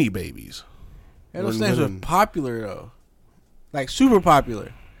 Beanie Babies. Yeah, those things were popular, though. Like, super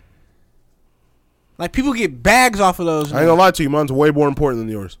popular. Like, people get bags off of those. I ain't gonna lie to you, mine's way more important than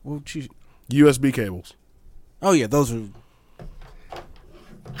yours. Well, USB cables. oh, yeah, those are...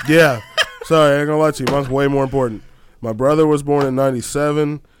 Yeah. Sorry, I ain't gonna lie to you, mine's way more important. My brother was born in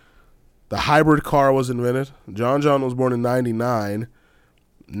 97. The hybrid car was invented. John was born in 99.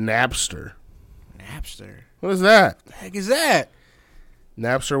 Napster. Napster. What is that? The heck is that?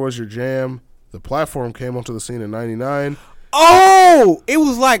 Napster was your jam. The platform came onto the scene in 99. Oh! It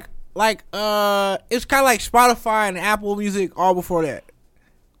was like it's kind of like Spotify and Apple Music all before that.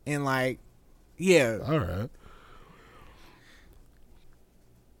 And like, yeah. All right.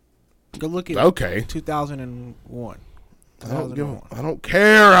 Go look at 2001. I don't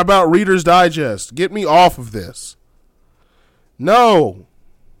care about Reader's Digest. Get me off of this. No.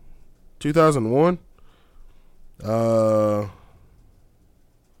 2001. The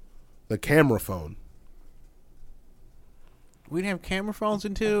camera phone. We didn't have camera phones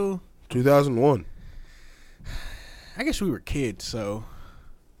until 2001. I guess we were kids, so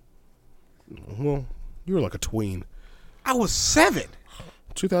Well, you were like a tween. I was 7.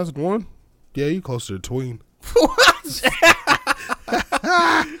 2001? Yeah, you closer to tween.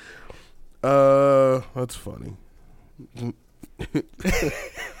 That's funny.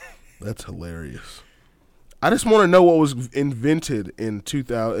 That's hilarious. I just want to know what was invented in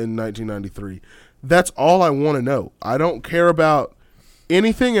 1993. That's all I want to know. I don't care about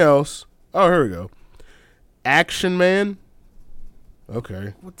anything else. Oh, here we go. Action Man.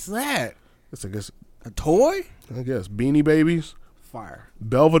 Okay. What's that? That's, I guess. A toy? Beanie Babies. Fire.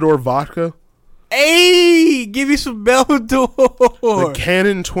 Belvedere vodka. Hey, give me some Belvedere. The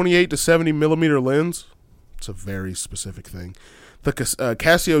Canon 28 to 70 millimeter lens. It's a very specific thing. The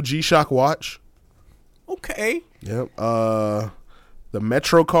Casio G-Shock watch. Okay. Yep. The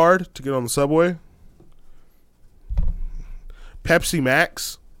Metro card to get on the subway. Pepsi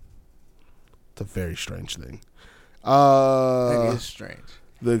Max. It's a very strange thing. That is strange.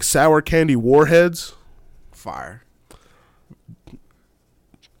 The sour candy Warheads. Fire.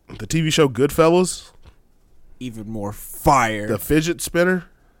 The TV show Goodfellas. Even more fire. The fidget spinner.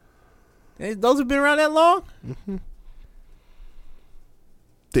 Those have been around that long? Mm-hmm.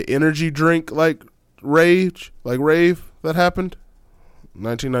 The energy drink rave that happened.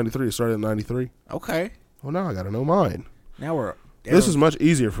 1993. It started in 93. Okay. Well, now I got to know mine. Now this is much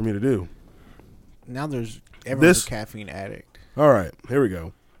easier for me to do. Now everyone's a caffeine addict. All right, here we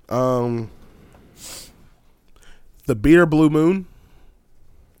go. The beer Blue Moon.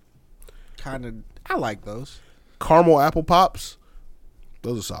 Kind of, I like those. Caramel apple pops.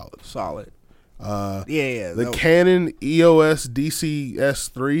 Those are solid. Solid. Yeah. The Canon EOS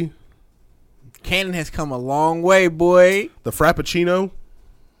DCS3. Canon has come a long way, boy. The Frappuccino.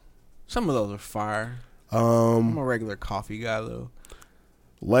 Some of those are fire. I'm a regular coffee guy though.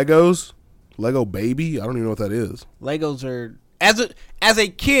 Legos. Lego Baby. I don't even know what that is. Legos are as a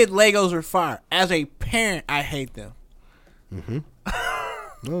kid, Legos are fire. As a parent, I hate them. Mm-hmm.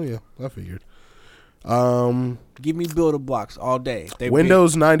 Oh yeah, I figured. Give me builder blocks all day.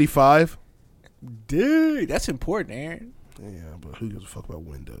 Windows 95. Dude, that's important, Aaron. Yeah, but who gives a fuck about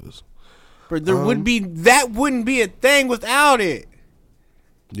Windows? But wouldn't be a thing without it.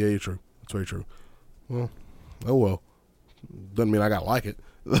 Yeah, you're true. That's very true. Well, oh well. Doesn't mean I gotta like it.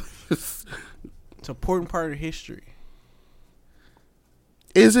 It's an important part of history.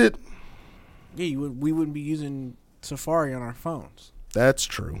 Is it? Yeah, we wouldn't be using Safari on our phones. That's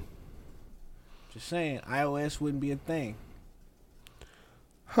true. Just saying, iOS wouldn't be a thing.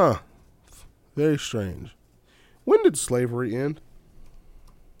 Huh. Very strange. When did slavery end?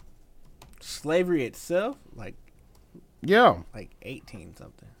 Slavery itself? Yeah. 18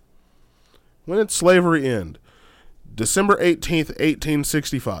 something. When did slavery end? December 18th,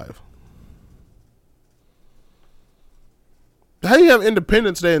 1865. How do you have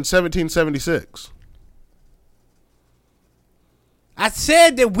Independence Day in 1776? I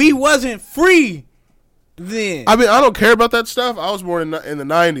said that we wasn't free then. I mean, I don't care about that stuff. I was born in the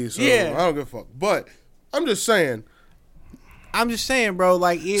 90s, so yeah. I don't give a fuck. But I'm just saying, bro,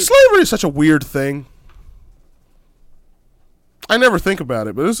 slavery is such a weird thing. I never think about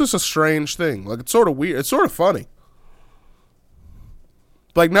it, but it's just a strange thing. It's sort of weird. It's sort of funny.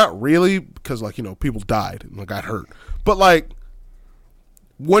 Not really, because, people died and got hurt. But,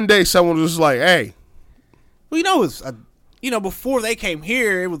 one day someone was just like, hey. Well, it's before they came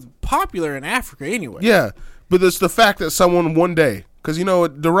here, it was popular in Africa anyway. Yeah, but it's the fact that someone one day, because,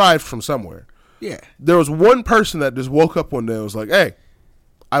 it derived from somewhere. Yeah. There was one person that just woke up one day and was like, hey,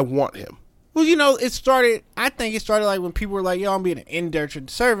 I want him. Well, I think it started when people were like, yo, I'm being an indentured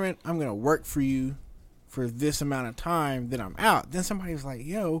servant. I'm going to work for you for this amount of time, then I'm out. Then somebody was like,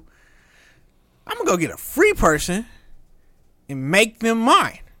 yo, I'm going to go get a free person and make them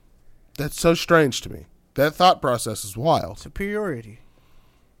mine. That's so strange to me. That thought process is wild. Superiority.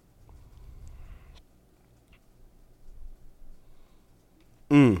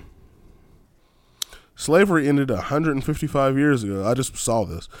 Slavery ended 155 years ago. I just saw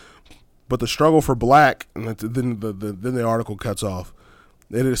this. But the struggle for black, and then the article cuts off.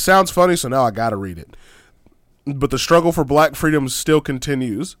 And it sounds funny, so now I got to read it. But the struggle for black freedom still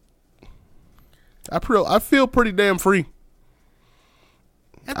continues. I feel pretty damn free.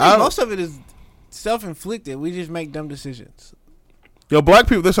 I think most of it is self-inflicted. We just make dumb decisions. Yo, black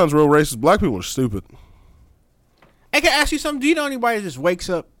people, this sounds real racist. Black people are stupid. I can ask you something. Do you know anybody that just wakes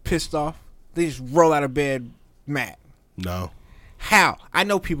up pissed off? They just roll out of bed mad. No. How? I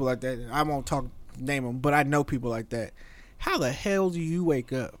know people like that. I won't name them, but I know people like that. How the hell do you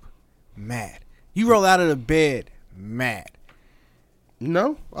wake up mad? You roll out of the bed mad.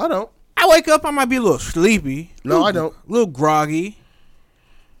 No, I don't. I wake up, I might be a little sleepy. No, I don't. A little groggy.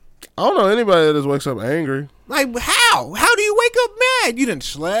 I don't know anybody that just wakes up angry. How? How do you wake up mad? You didn't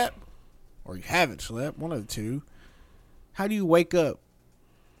sleep. Or you haven't slept. One of the two. How do you wake up?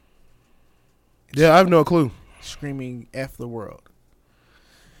 Yeah, I have no clue. Screaming F the world.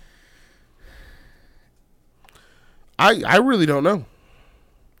 I really don't know.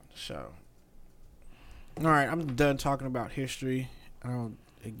 So, all right, I'm done talking about history.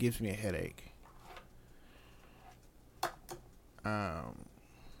 It gives me a headache.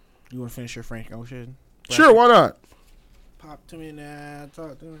 You want to finish your Frank Ocean? Sure, why not? Pop to me now.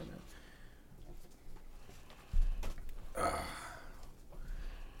 Talk to me now.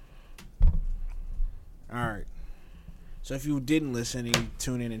 All right. So if you didn't listen, you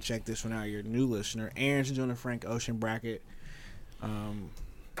tune in and check this one out. You're a new listener. Aaron's doing a Frank Ocean bracket. And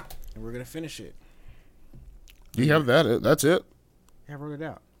we're going to finish it. You have that? That's it? I wrote it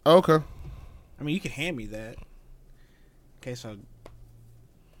out. Okay. I mean, you can hand me that. case I,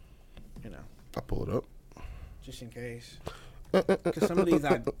 I'll pull it up. just in case. Because some of these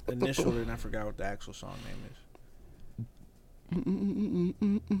I initialed and I forgot what the actual song name is.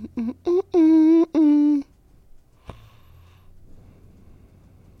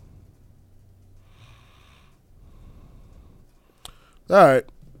 All right.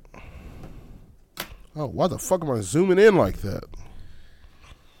 Oh, why the fuck am I zooming in like that?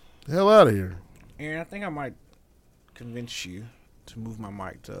 The hell out of here. Aaron, I think I might convince you to move my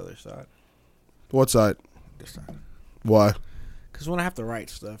mic to the other side. What side? This side. Why? Because when I have to write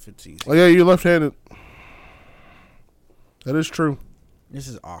stuff, it's easy. Oh, yeah, you're left-handed. That is true. This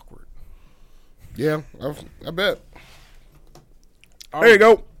is awkward. Yeah, I bet. There you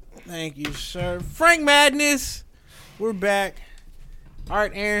go. Thank you, sir. Frank Madness. We're back. All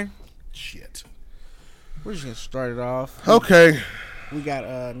right, Aaron. Shit. We're just going to start it off. Okay. We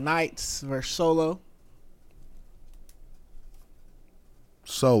got Knights versus Solo.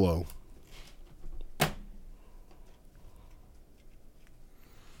 Solo.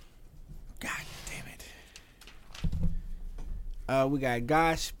 God damn it. We got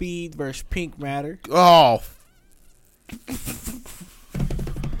Godspeed versus Pink Matter. Oh,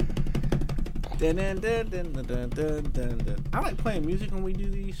 Dun, dun, dun, dun, dun, dun, dun, dun, dun. I like playing music when we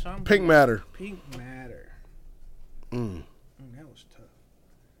do these songs. Pink Matter. Pink Matter. Mm. That was tough.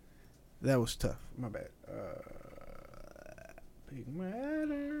 That was tough. My bad. Pink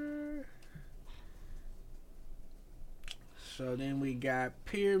Matter. So then we got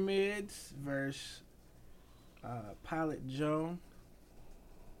Pyramids versus Pilot Joan.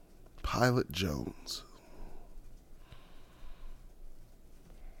 Pilot Jones.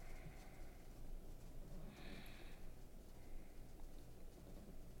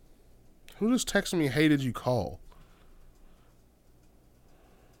 Who just texted me, hey, did you call?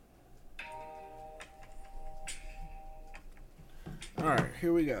 All right,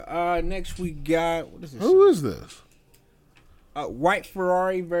 here we go. Next we got, what is this? Who is this? White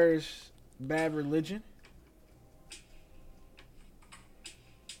Ferrari versus Bad Religion.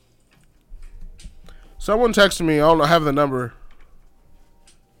 Someone texted me, I don't know, I have the number,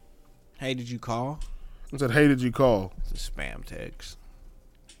 Hey, did you call? and said, hey, did you call? It's a spam text.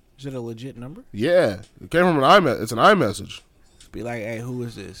 Is it a legit number? Yeah. It came from an iMessage. It's an iMessage. Just be like, hey, who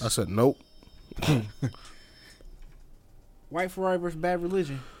is this? I said, nope. White Ferrari versus Bad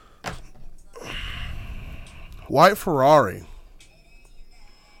Religion. White Ferrari.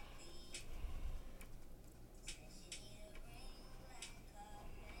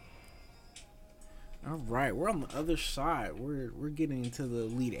 All right, we're on the other side. We're getting into the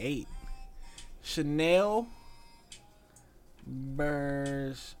Elite Eight. Chanel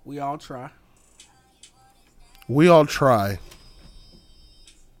versus We All Try. We All Try.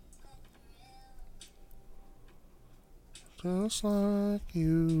 Just like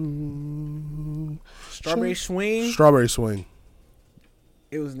you. Strawberry Swing. Strawberry Swing.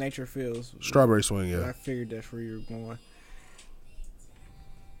 It was Nature Feels. Strawberry Swing, yeah. I figured that's where you were going.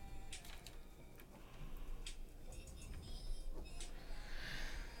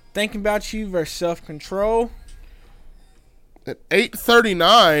 Thinking About You versus Self Control. At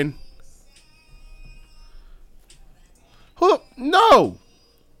 8:39. Hold up. No.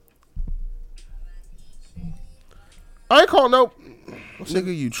 I ain't calling no.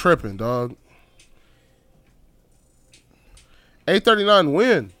 Nigga, you tripping, dog. 8:39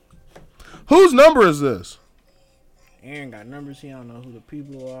 win. Whose number is this? Aaron got numbers. He don't know who the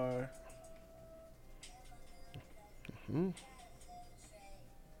people are.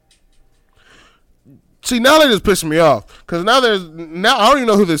 See, now they just pissing me off. Because now I don't even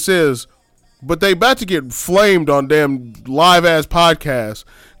know who this is. But they about to get flamed on damn live-ass podcasts.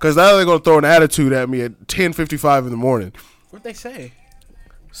 Because now they're going to throw an attitude at me at 10:55 in the morning. What'd they say?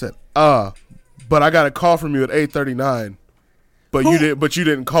 Said, but I got a call from you at 8:39. But you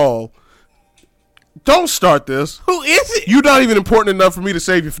didn't call. Don't start this. Who is it? You're not even important enough for me to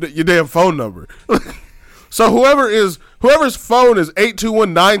save your damn phone number. So whoever's phone is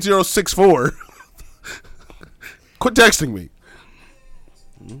 821-9064. Quit texting me.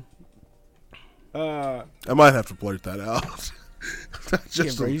 I might have to blurt that out.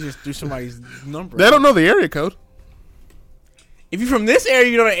 Bro, you just threw somebody's number. They don't know the area code. If you're from this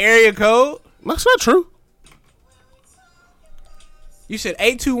area, you know the area code. That's not true. You said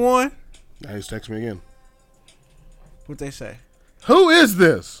 821. Now he's texting me again. What'd they say? Who is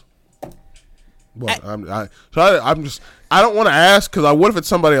this? Well, I don't want to ask because what if it's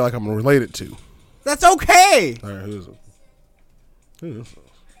somebody like I'm related to? That's okay. All right, who is it? Who is this?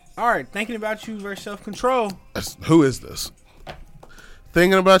 All right, Thinking About You versus Self Control. Who is this?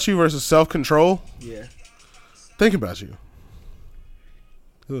 Thinking About You versus Self Control. Yeah. Thinking About You.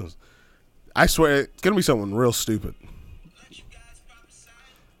 I swear, it's going to be someone real stupid.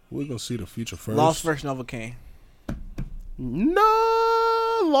 We're going to see the future first. Lost versus Novocaine. No,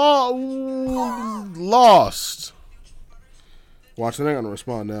 lost. Watch, they're not gonna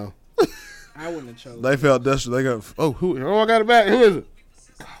respond now. I wouldn't have chosen. They felt desperate. They got. Oh, I got it back. Who is it?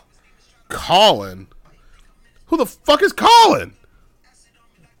 Colin. Who the fuck is Colin?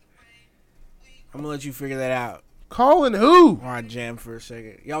 I'm gonna let you figure that out. Colin who? Or I jam for a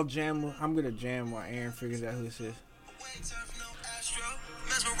second. Y'all jam. I'm gonna jam while Aaron figures out who this is.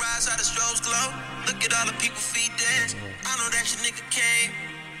 Mesmerize how the strobes glow. Look at all the people feet dance. I know that your nigga came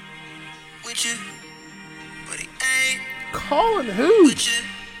with you, but he ain't Colin who? with you.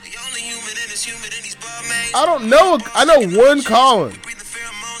 The only human in this human in these barmaids. I don't know. I know one Colin. Breathe the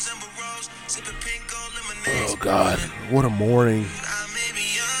pheromones and rose, sipping pink gold lemonade. Oh God, what a morning. I may be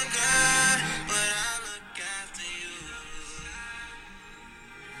younger, but I look after you.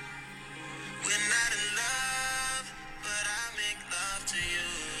 We're not in love, but I make love to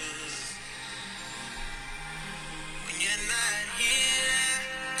you. When you're not here,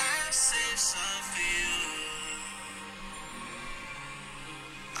 I save some for you.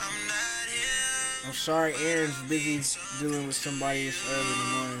 I'm not here. I'm sorry, Aaron's busy dealing with somebody this early in the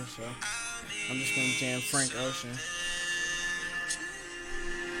morning, so I'm just gonna jam Frank Ocean.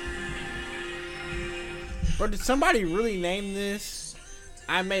 Bro, did somebody really name this?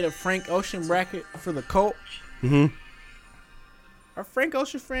 I made a Frank Ocean bracket for the cult. Mm-hmm. Are Frank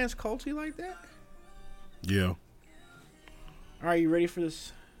Ocean fans culty like that? Yeah. All right, you ready for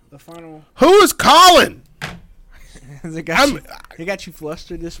this? The final. Who is Colin? It got you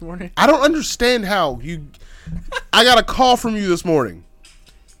flustered this morning. I don't understand how you. I got a call from you this morning.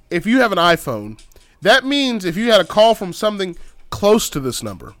 If you have an iPhone, that means if you had a call from something close to this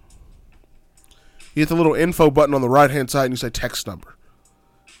number, you hit the little info button on the right-hand side and you say text number.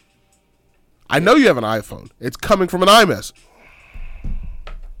 I know you have an iPhone. It's coming from an iMessage.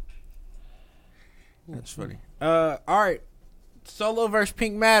 That's funny. All right. Solo versus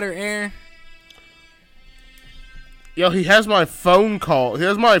Pink Matter, Aaron. Yo, he has my phone call. He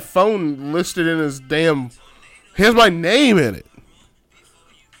has my phone listed in his damn. He has my name in it.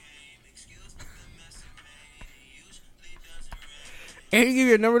 Aaron, you give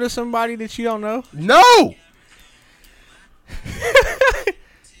your number to somebody that you don't know? No.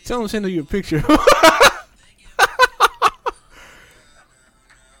 Tell them to send you a picture.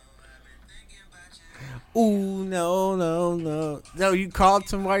 Ooh, no. No, you called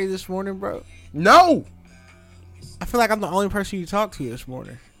somebody this morning, bro? No. I feel like I'm the only person you talked to this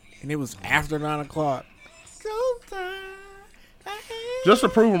morning. And it was after 9 o'clock. Just to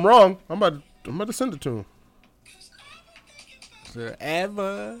prove him wrong, I'm about to send it to him.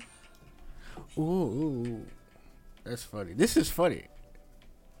 Forever. Ooh. That's funny. This is funny.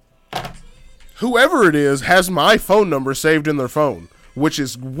 Whoever it is has my phone number saved in their phone, which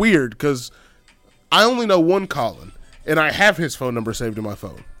is weird because I only know one Colin, and I have his phone number saved in my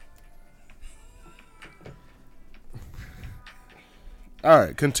phone. All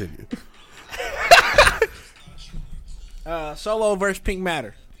right, continue. Solo versus Pink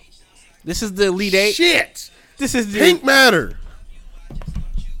Matter. This is the Elite Eight. Shit! This is the Pink Matter.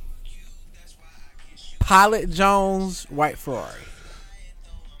 Pilot Jones, White Ferrari.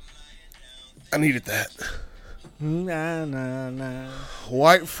 I needed that. Nah.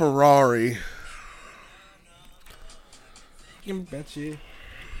 White Ferrari. You bet you.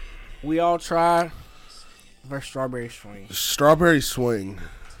 We all tried versus Strawberry Swing. Strawberry Swing.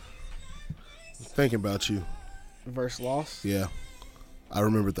 I'm thinking about you. Versus Lost. Yeah. I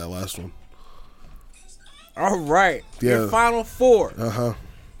remembered that last one. All right. Yeah. Your final four. Uh-huh.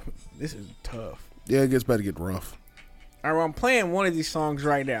 This is tough. Yeah, it gets about to get rough. All right, well, I'm playing one of these songs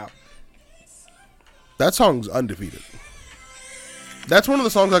right now. That song's undefeated. That's one of the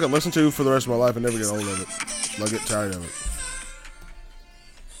songs I could listen to for the rest of my life and never get old of it. I'll get tired of it.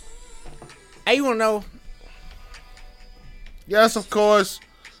 Hey, you want to know? Yes, of course.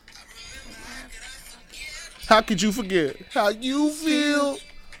 How could you forget? How you feel?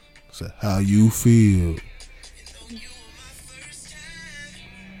 Say, how you feel?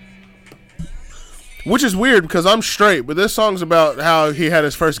 Which is weird because I'm straight, but this song's about how he had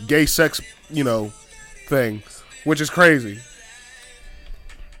his first gay sex, thing, which is crazy.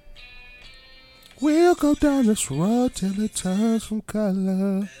 We'll go down this road till it turns from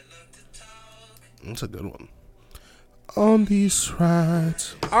color. That's a good one. On these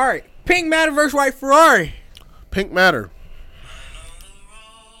rides. All right, Pink Matter versus White Ferrari. Pink Matter.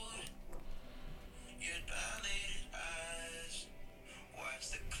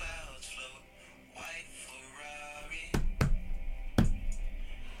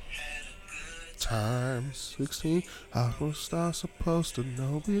 16. How was I supposed to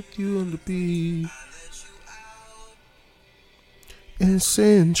know with you and to be in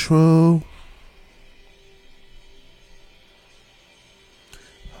Central?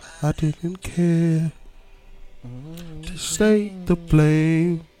 I didn't care to state the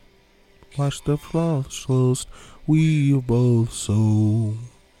blame. Watch the flaws closed. We are both so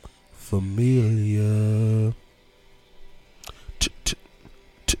familiar.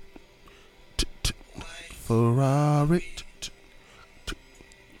 Ferrari.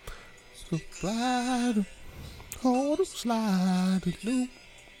 So slide, hold them, slide, loop,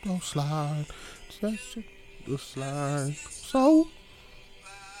 don't slide, just the slide. So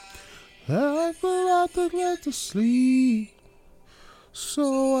I go out the let to sleep.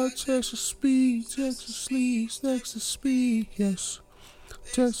 So I text to speak, text to sleep, text to speak, yes.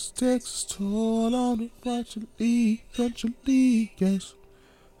 Text told on it, want to leave, yes.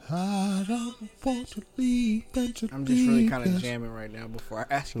 I don't want to leave, I'm just really kind of jamming right now before I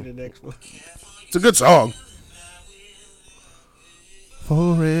ask you the next one. It's a good song.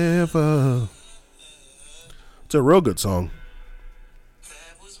 Forever. It's a real good song.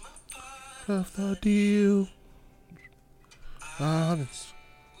 Left the deal. Honest,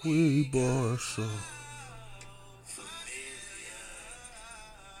 we bore so.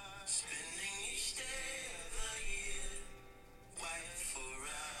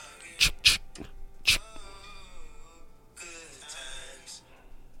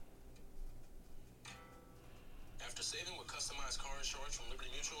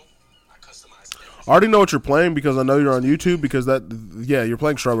 I already know what you're playing because I know you're on YouTube because you're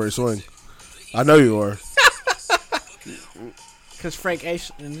playing Strawberry Swing. I know you are. Because Frank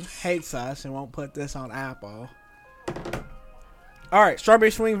Ashton hates us and won't put this on Apple. All right, Strawberry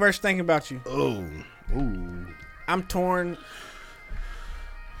Swing versus Thinking About You. Oh. Ooh. I'm torn.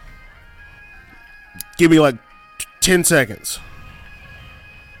 Give me like 10 seconds.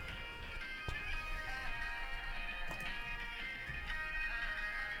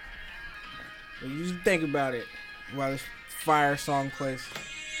 Well, you just think about it while this fire song plays.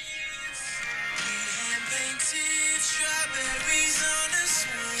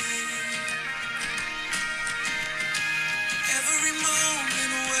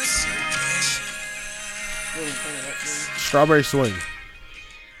 Strawberry Swing.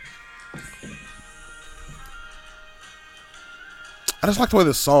 I just like the way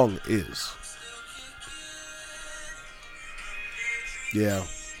this song is. Yeah.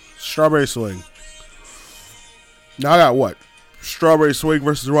 Strawberry Swing. Now I got what? Strawberry Swing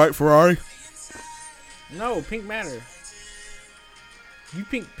versus White Ferrari? No, Pink Matter. You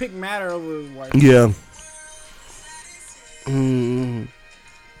pick Matter over White. Yeah.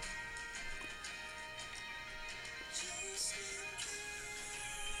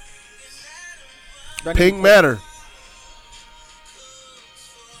 Pink Matter.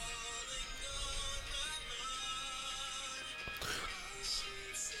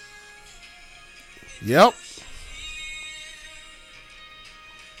 Yep.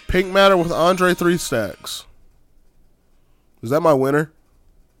 Pink Matter with Andre 3 Stacks. Is that my winner?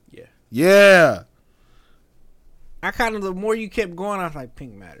 Yeah. Yeah. The more you kept going, I was like,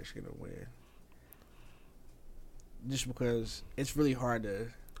 Pink Matter's going to win. Just because it's really hard to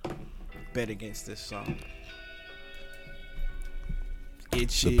bet against this song. The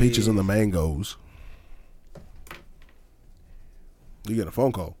peaches and the mangoes. You get a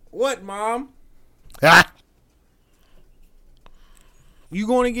phone call. What, Mom? Ah! You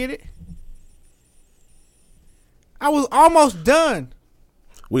going to get it? I was almost done.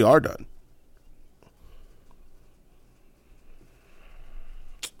 We are done.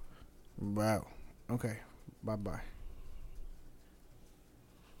 Wow. Okay. Bye-bye.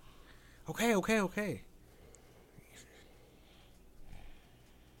 Okay.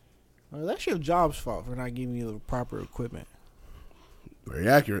 Well, that's your job's fault for not giving you the proper equipment. Very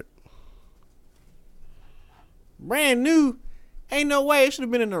accurate. Brand new? Ain't no way. It should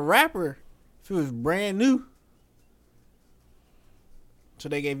have been in a wrapper if it was brand new. So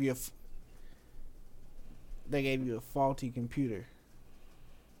they gave you a faulty computer.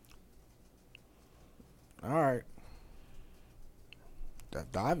 All right.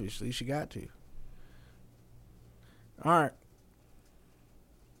 Obviously, she got to. All right.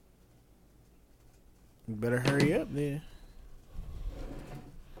 You better hurry up then.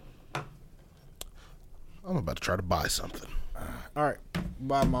 I'm about to try to buy something. All right.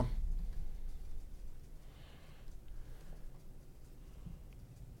 Bye, Mom.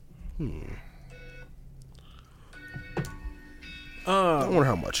 I wonder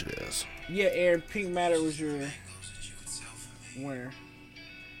how much it is. Yeah, Aaron, Pink Matter was your winner.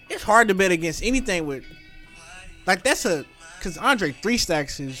 It's hard to bet against anything with Like that's because Andre 3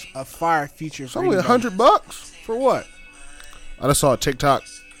 Stacks is a fire feature. It's For only anybody. $100. For what? I just saw a TikTok.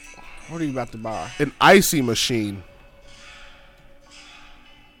 What are you about to buy? An icy machine.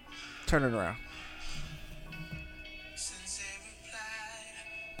 Turn it around.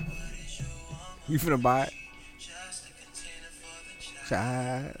 You finna buy it?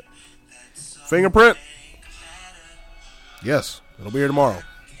 Child. Fingerprint? Yes. It'll be here tomorrow.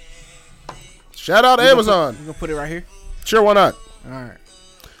 Shout out to Amazon. You gonna put it right here? Sure, why not? All right.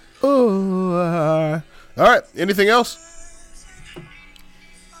 All right. Anything else?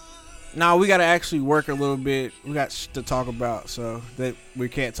 Now we gotta actually work a little bit. We got to talk about, so that we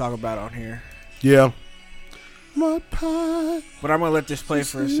can't talk about on here. Yeah. My pie. But I'm gonna let this play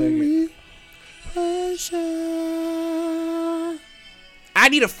for a second. I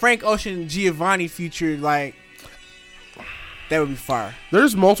need a Frank Ocean Giovanni feature. Like that would be fire.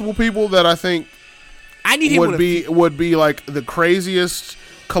 There's multiple people that I think I need him would be like the craziest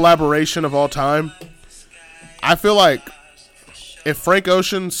collaboration of all time. I feel like if Frank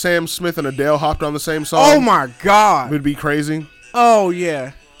Ocean, Sam Smith, and Adele hopped on the same song, oh my god, it would be crazy. Oh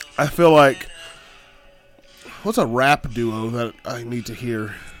yeah. I feel like what's a rap duo that I need to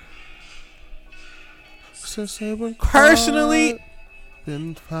hear? Personally, because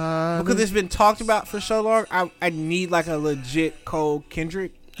because it's been talked about for so long, I need like a legit Cole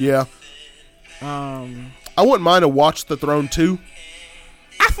Kendrick. Yeah. I wouldn't mind a Watch the Throne 2.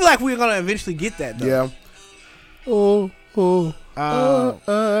 I feel like we're gonna eventually get that though. Yeah.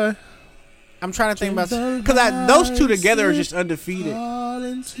 I'm trying to think about because those two together are just undefeated.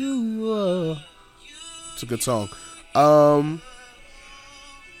 It's a good song.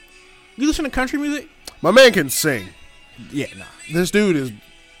 You listen to country music? My man can sing. Yeah, nah. This dude is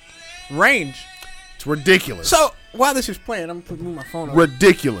Range. it's ridiculous. So while this is playing, I'm putting my phone on.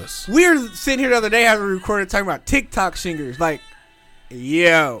 Ridiculous. We were sitting here the other day having recorded talking about TikTok singers. Like,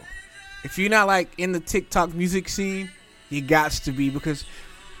 yo, if you're not like in the TikTok music scene, you got to be because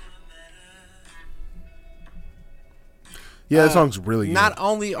Yeah, that song's really good. not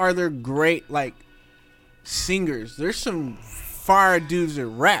only are there great like singers, there's some fire dudes that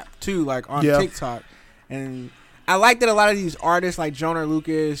rap too, like on TikTok. And I like that a lot of these artists like Joyner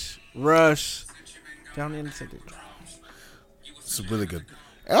Lucas, Russ, down in the It's really good.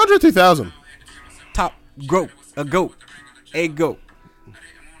 Andre 3000 top goat. Don't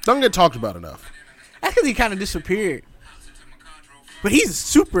get talked about enough. That's because he kind of disappeared. But he's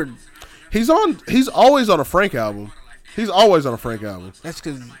super. He's always on a Frank album. He's always on a Frank album. That's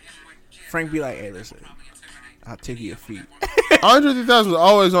because Frank be like, hey, listen, I'll take your feet. Andre 3000 is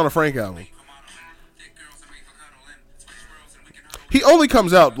always on a Frank album. He only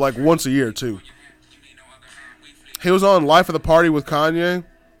comes out like once a year too. He was on Life of the Party with Kanye.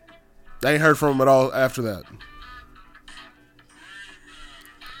 I ain't heard from him at all after that.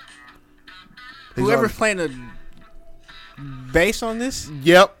 Whoever's playing the bass on this,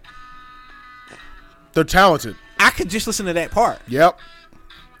 Yep. They're talented. I could just listen to that part. Yep.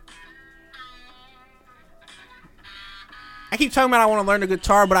 I keep talking about I want to learn the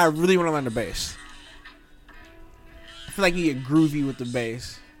guitar, but I really want to learn the bass. I feel like you get groovy with the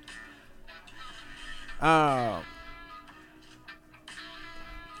bass.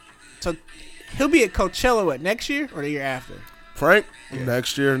 So he'll be at Coachella next year or the year after? Frank,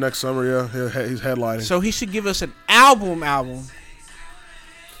 next year, next summer, yeah, he's headlining. So he should give us an album.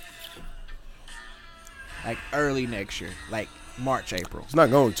 Like early next year, like March, April. He's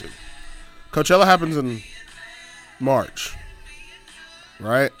not going to. Coachella happens in March,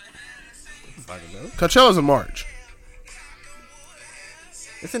 right? Coachella's in March.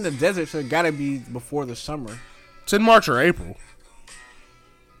 It's in the desert, so it gotta be before the summer. It's in March or April.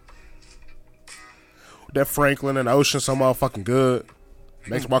 That Franklin and Ocean so motherfucking good.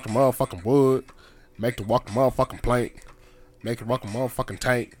 Makes walk a motherfucking wood. Make the walk a motherfucking plank. Make it walk a motherfucking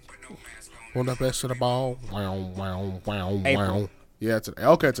tank. On the best of the ball. Wow, wow, wow, April. wow. Yeah,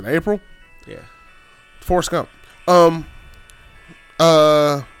 it's in April. Yeah. Forrest Gump. So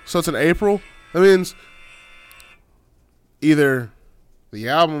it's in April. That means either the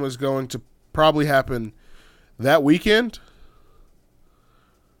album is going to probably happen that weekend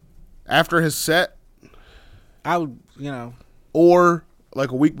after his set, I would, or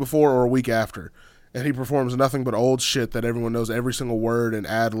like a week before or a week after, and he performs nothing but old shit that everyone knows every single word and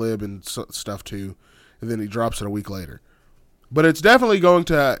ad lib and stuff to, and then he drops it a week later. But it's definitely going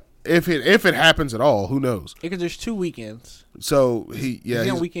to, if it happens at all, who knows? Because there's 2 weekends. So he's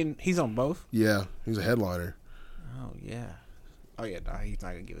on weekend. He's on both. Yeah, he's a headliner. Oh yeah. Oh yeah. Nah, he's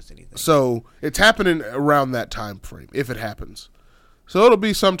not gonna give us anything. So it's happening around that time frame if it happens. So it'll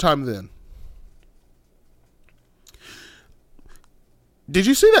be sometime then. Did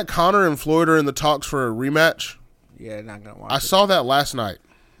you see that Conor and Floyd are in the talks for a rematch? Yeah, not gonna watch I it. saw that last night.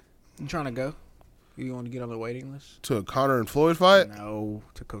 You trying to go? You want to get on the waiting list? To a Conor and Floyd fight? No,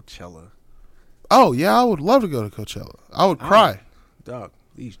 to Coachella. Oh, yeah, I would love to go to Coachella. I would cry. Dog,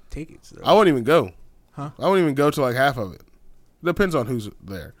 these tickets, though. I wouldn't even go. Huh? I wouldn't even go to like half of it. Depends on who's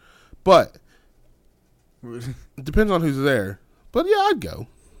there. But, it depends on who's there. But, yeah, I'd go.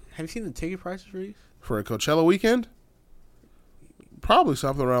 Have you seen the ticket prices for these? For a Coachella weekend? Probably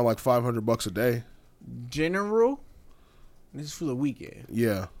something around like $500 a day. General, this is for the weekend.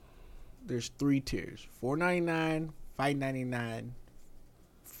 Yeah. There's 3 tiers: $4.99, $5.99,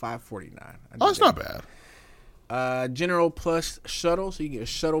 $5.49. Oh, that's not bad. General plus shuttle, so you get a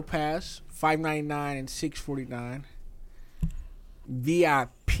shuttle pass, $5.99 and $6.49.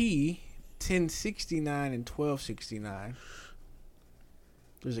 VIP, $10.69 and $12.69.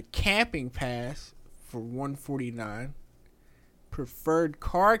 There's a camping pass for $149. Preferred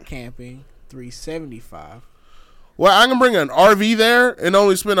car camping, $375. Well, I can bring an RV there and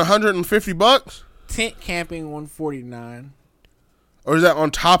only spend $150? Tent camping, $149. Or is that on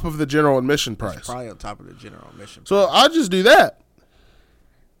top of the general admission price? It's probably on top of the general admission. So I'll just do that.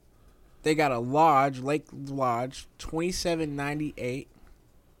 They got a lodge, Lake Lodge, $27.98.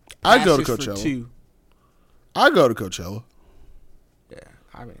 I'd go to Passes for Coachella. 2. I'd go to Coachella. Yeah,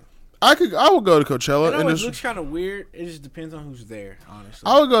 I mean, I would go to Coachella. I know and it just, looks kind of weird. It just depends on who's there, honestly.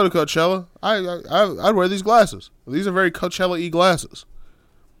 I would go to Coachella. I'd wear these glasses. These are very Coachella-y glasses.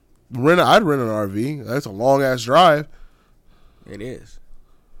 I'd rent an RV. That's a long ass drive. It is.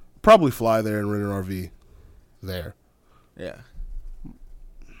 Probably fly there and rent an RV there. Yeah.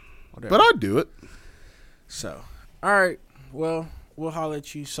 Whatever. But I'd do it. So, all right. Well, we'll holler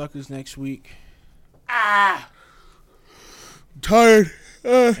at you suckers next week. Tired.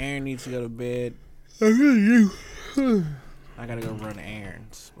 Aaron needs to go to bed. I really do. I gotta go run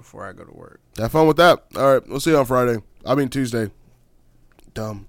errands before I go to work. Have fun with that. All right. We'll see you on Friday. I mean Tuesday. Dumb.